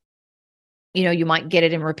then, you might get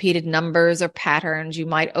it in repeated numbers or patterns. You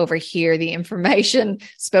might overhear the information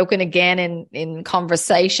spoken again in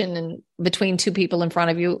conversation and between two people in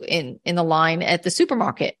front of you in the line at the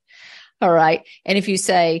supermarket. All right. And if you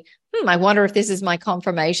say, I wonder if this is my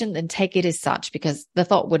confirmation, then take it as such, because the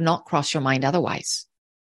thought would not cross your mind otherwise.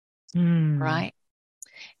 Right.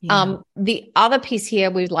 Yeah. The other piece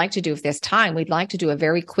here we'd like to do, if there's time, we'd like to do a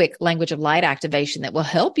very quick language of light activation that will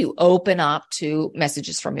help you open up to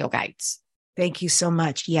messages from your guides. Thank you so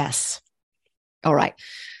much. Yes. All right.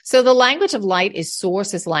 So the language of light is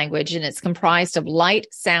sources language, and it's comprised of light,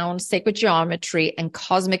 sound, sacred geometry, and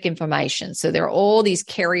cosmic information. So there are all these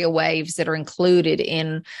carrier waves that are included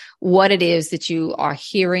in what it is that you are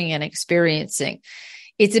hearing and experiencing.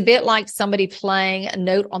 It's a bit like somebody playing a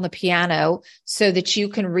note on the piano so that you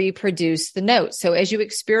can reproduce the note. So as you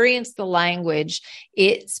experience the language,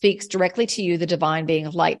 it speaks directly to you, the divine being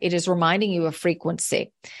of light. It is reminding you of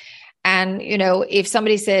frequency. And, if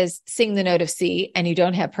somebody says, sing the note of C, and you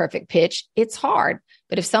don't have perfect pitch, it's hard.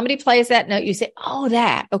 But if somebody plays that note, you say, oh,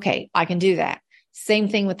 that, okay, I can do that. Same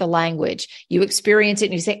thing with the language. You experience it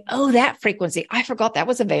and you say, oh, that frequency, I forgot that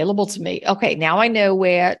was available to me. Okay, now I know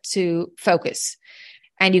where to focus.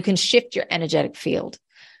 And you can shift your energetic field.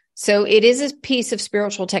 So it is a piece of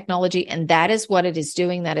spiritual technology, and that is what it is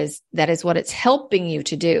doing. That is what it's helping you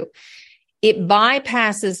to do. It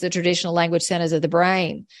bypasses the traditional language centers of the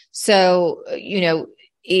brain. So, the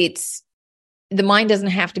mind doesn't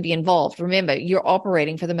have to be involved. Remember, you're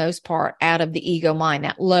operating for the most part out of the ego mind,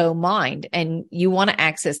 that low mind, and you want to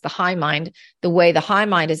access the high mind. The way the high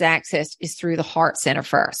mind is accessed is through the heart center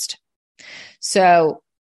first. So,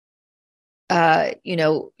 the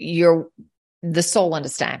soul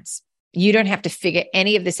understands. You don't have to figure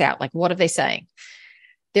any of this out. Like, what are they saying?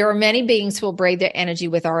 There are many beings who will braid their energy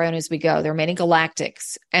with our own as we go. There are many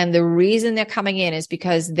galactics. And the reason they're coming in is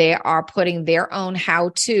because they are putting their own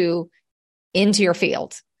how-to into your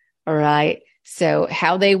field. All right. So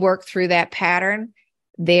how they work through that pattern,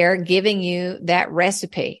 they're giving you that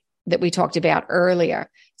recipe that we talked about earlier.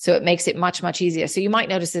 So it makes it much, much easier. So you might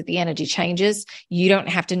notice that the energy changes. You don't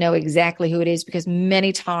have to know exactly who it is, because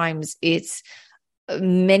many times it's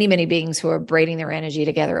many, many beings who are braiding their energy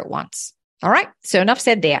together at once. All right. So enough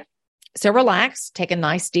said there. So relax, take a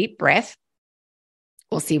nice deep breath.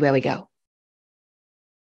 We'll see where we go.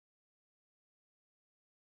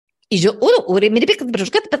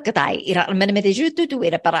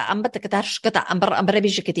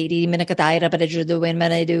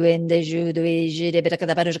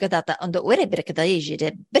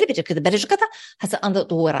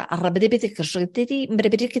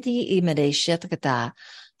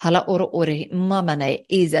 Hala ore mamane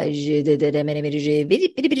iza jede de mene mene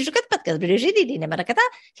bidi bidi jukat pat kas bidi jede di nemana kata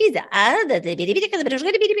hiza ada de bidi bidi kas bidi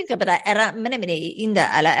jukat bidi bidi kada era mene mene inda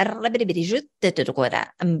ala era bidi bidi jutte to kora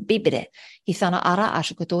bibire hisana ara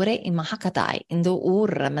ashukotore in mahakatai indo ur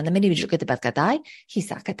mene mene bidi jukat pat katai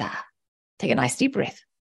hisakata. Take a nice deep breath.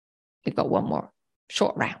 We've got one more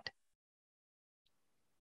short round.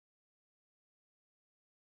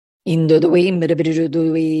 Indo the way bidi bidi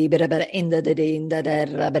inda the inda the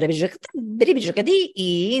bidi bidi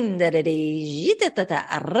inda the jita tata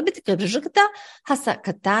arabit kajukta hasa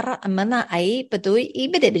katara mana ai padoi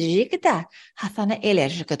bidi bidi kita hasana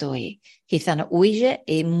elerjikatoi hisana uije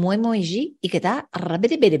e moimoji ikata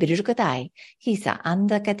arabit bidi bidi jukatai hisa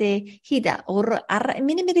anda kate hida or ar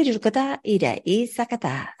mini bidi jukata ida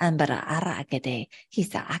isakata ambara ara kate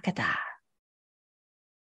hisa akata.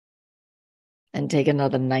 And take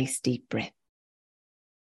another nice deep breath.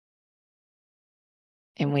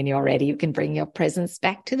 And when you're ready, you can bring your presence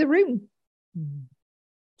back to the room.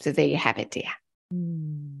 So there you have it, dear.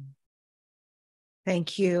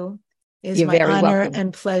 Thank you. It is You're my very honor welcome.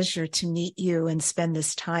 and pleasure to meet you and spend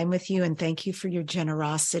this time with you. And thank you for your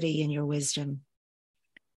generosity and your wisdom.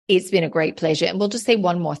 It's been a great pleasure. And we'll just say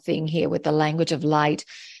one more thing here with the language of light.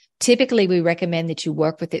 Typically, we recommend that you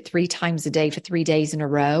work with it 3 times a day for 3 days in a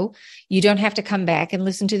row. You don't have to come back and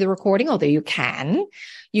listen to the recording, although you can.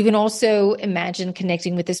 You can also imagine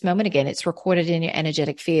connecting with this moment again. It's recorded in your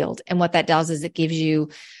energetic field. And what that does is it gives you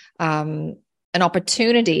an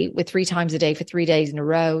opportunity with 3 times a day for 3 days in a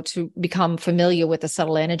row to become familiar with the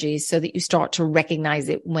subtle energies so that you start to recognize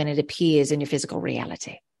it when it appears in your physical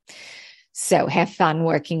reality. So have fun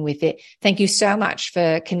working with it. Thank you so much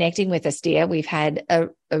for connecting with us, dear. We've had a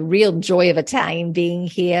real joy of a time being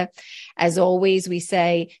here. As always, we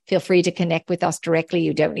say, feel free to connect with us directly.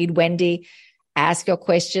 You don't need Wendy. Ask your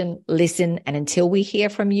question, listen, and until we hear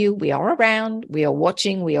from you, we are around, we are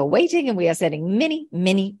watching, we are waiting, and we are sending many,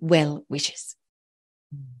 many well wishes.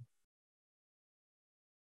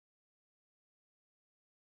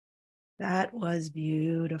 That was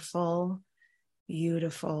beautiful,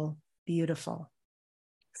 beautiful, beautiful.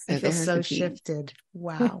 I feel so shifted.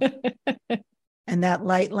 Wow. And that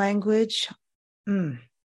light language,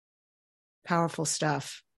 powerful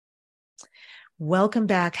stuff. Welcome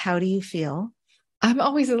back. How do you feel? I'm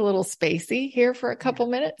always a little spacey here for a couple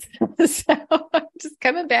minutes. So I'm just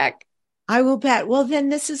coming back. I will bet. Well, then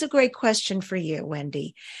this is a great question for you,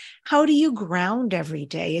 Wendy. How do you ground every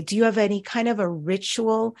day? Do you have any kind of a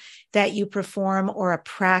ritual that you perform or a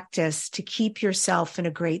practice to keep yourself in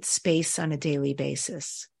a great space on a daily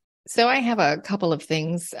basis? So I have a couple of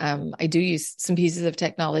things. I do use some pieces of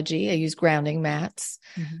technology. I use grounding mats.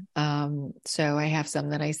 So I have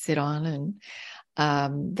some that I sit on,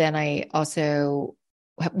 and then I also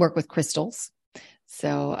work with crystals.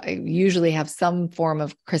 So I usually have some form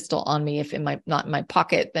of crystal on me. If not in my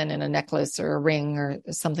pocket, then in a necklace or a ring or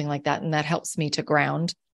something like that. And that helps me to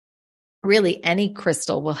ground. Really, any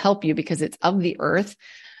crystal will help you because it's of the earth.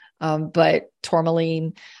 But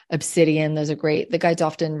tourmaline, obsidian, those are great. The guides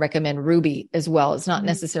often recommend ruby as well. It's not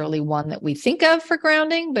necessarily one that we think of for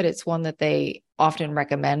grounding, but it's one that they often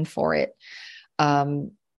recommend for it.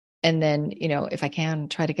 And then, if I can,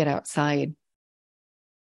 try to get outside.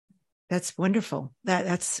 That's wonderful.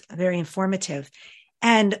 That's very informative.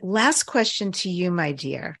 And last question to you, my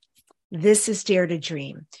dear. This is Dare to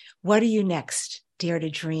Dream. What are you next, Dare to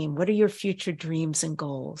Dream? What are your future dreams and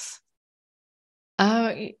goals?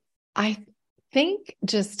 I think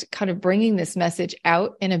just kind of bringing this message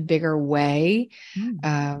out in a bigger way,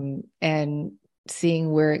 and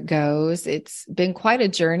seeing where it goes. It's been quite a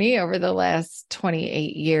journey over the last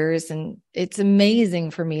 28 years. And it's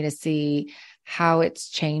amazing for me to see how it's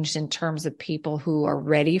changed in terms of people who are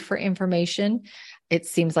ready for information. It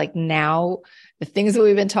seems like now the things that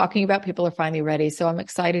we've been talking about, people are finally ready. So I'm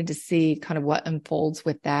excited to see kind of what unfolds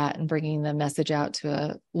with that and bringing the message out to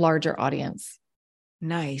a larger audience.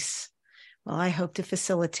 Nice. Well, I hope to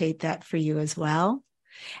facilitate that for you as well.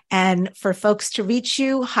 And for folks to reach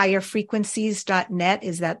you, higherfrequencies.net.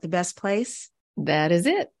 Is that the best place? That is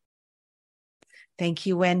it. Thank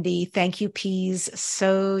you, Wendy. Thank you, Peas.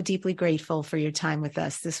 So deeply grateful for your time with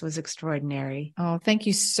us. This was extraordinary. Oh, thank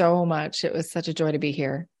you so much. It was such a joy to be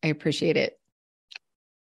here. I appreciate it.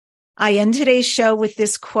 I end today's show with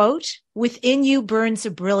this quote: "Within you burns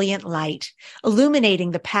a brilliant light,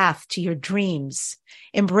 illuminating the path to your dreams.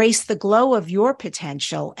 Embrace the glow of your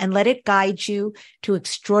potential and let it guide you to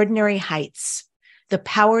extraordinary heights. The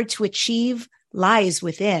power to achieve lies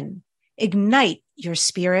within. Ignite your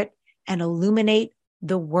spirit and illuminate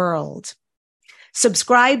the world."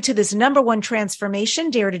 Subscribe to this #1 transformation,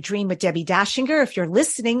 Dare to Dream with Debbie Dashinger. If you're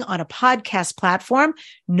listening on a podcast platform,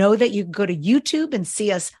 know that you can go to YouTube and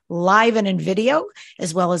see us live and in video,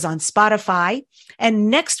 as well as on Spotify. And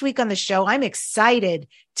next week on the show, I'm excited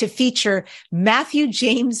to feature Matthew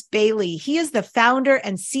James Bailey. He is the founder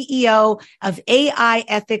and CEO of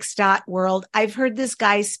AIethics.world. I've heard this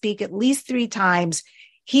guy speak at least 3 times.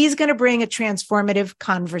 He's going to bring a transformative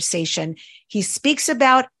conversation. He speaks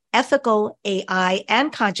about ethical AI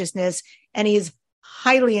and consciousness, and he is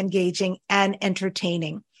highly engaging and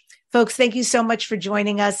entertaining. Folks, thank you so much for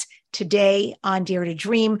joining us today on Dare to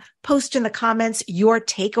Dream. Post in the comments your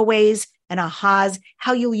takeaways and ahas,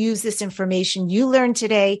 how you'll use this information you learned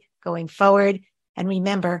today going forward. And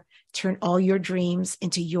remember, turn all your dreams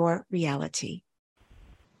into your reality.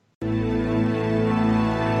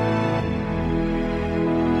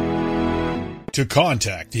 To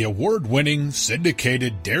contact the award-winning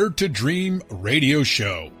syndicated Dare to Dream radio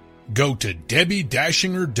show, go to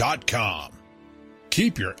DebbieDashinger.com.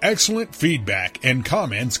 Keep your excellent feedback and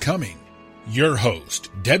comments coming. Your host,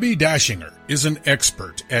 Debbie Dashinger, is an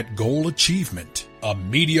expert at goal achievement, a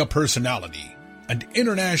media personality, an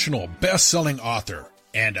international best-selling author,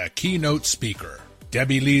 and a keynote speaker.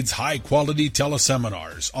 Debbie leads high-quality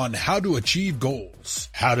teleseminars on how to achieve goals,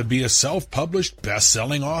 how to be a self-published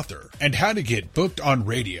best-selling author, and how to get booked on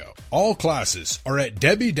radio. All classes are at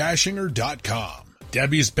DebbieDashinger.com.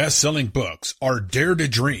 Debbie's best-selling books are Dare to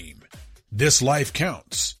Dream, This Life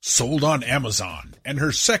Counts, sold on Amazon, and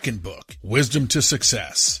her second book, Wisdom to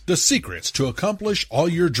Success, The Secrets to Accomplish All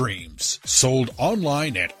Your Dreams, sold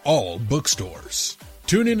online at all bookstores.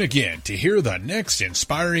 Tune in again to hear the next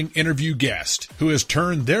inspiring interview guest who has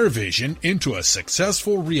turned their vision into a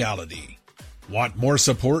successful reality. Want more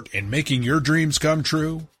support in making your dreams come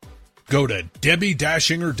true? Go to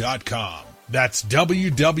DebbieDashinger.com. That's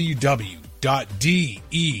www.DebbieDashinger.com.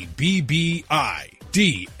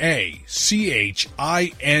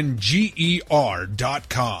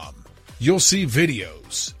 www.debbidashinger.com. You'll see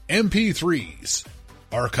videos, MP3s,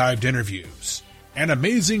 archived interviews, and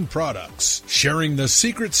amazing products sharing the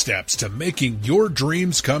secret steps to making your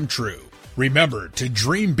dreams come true. Remember to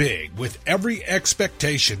dream big with every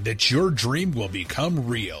expectation that your dream will become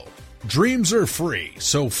real. Dreams are free,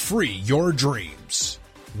 so free your dreams.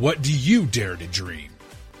 What do you dare to dream?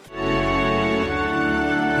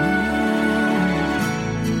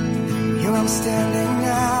 Here I'm standing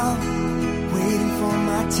now, waiting for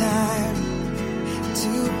my time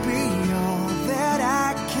to be all that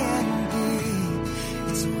I can be.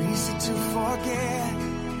 It's so easy to forget,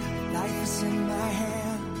 life is in my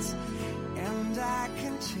hands, and I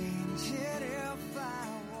can change it.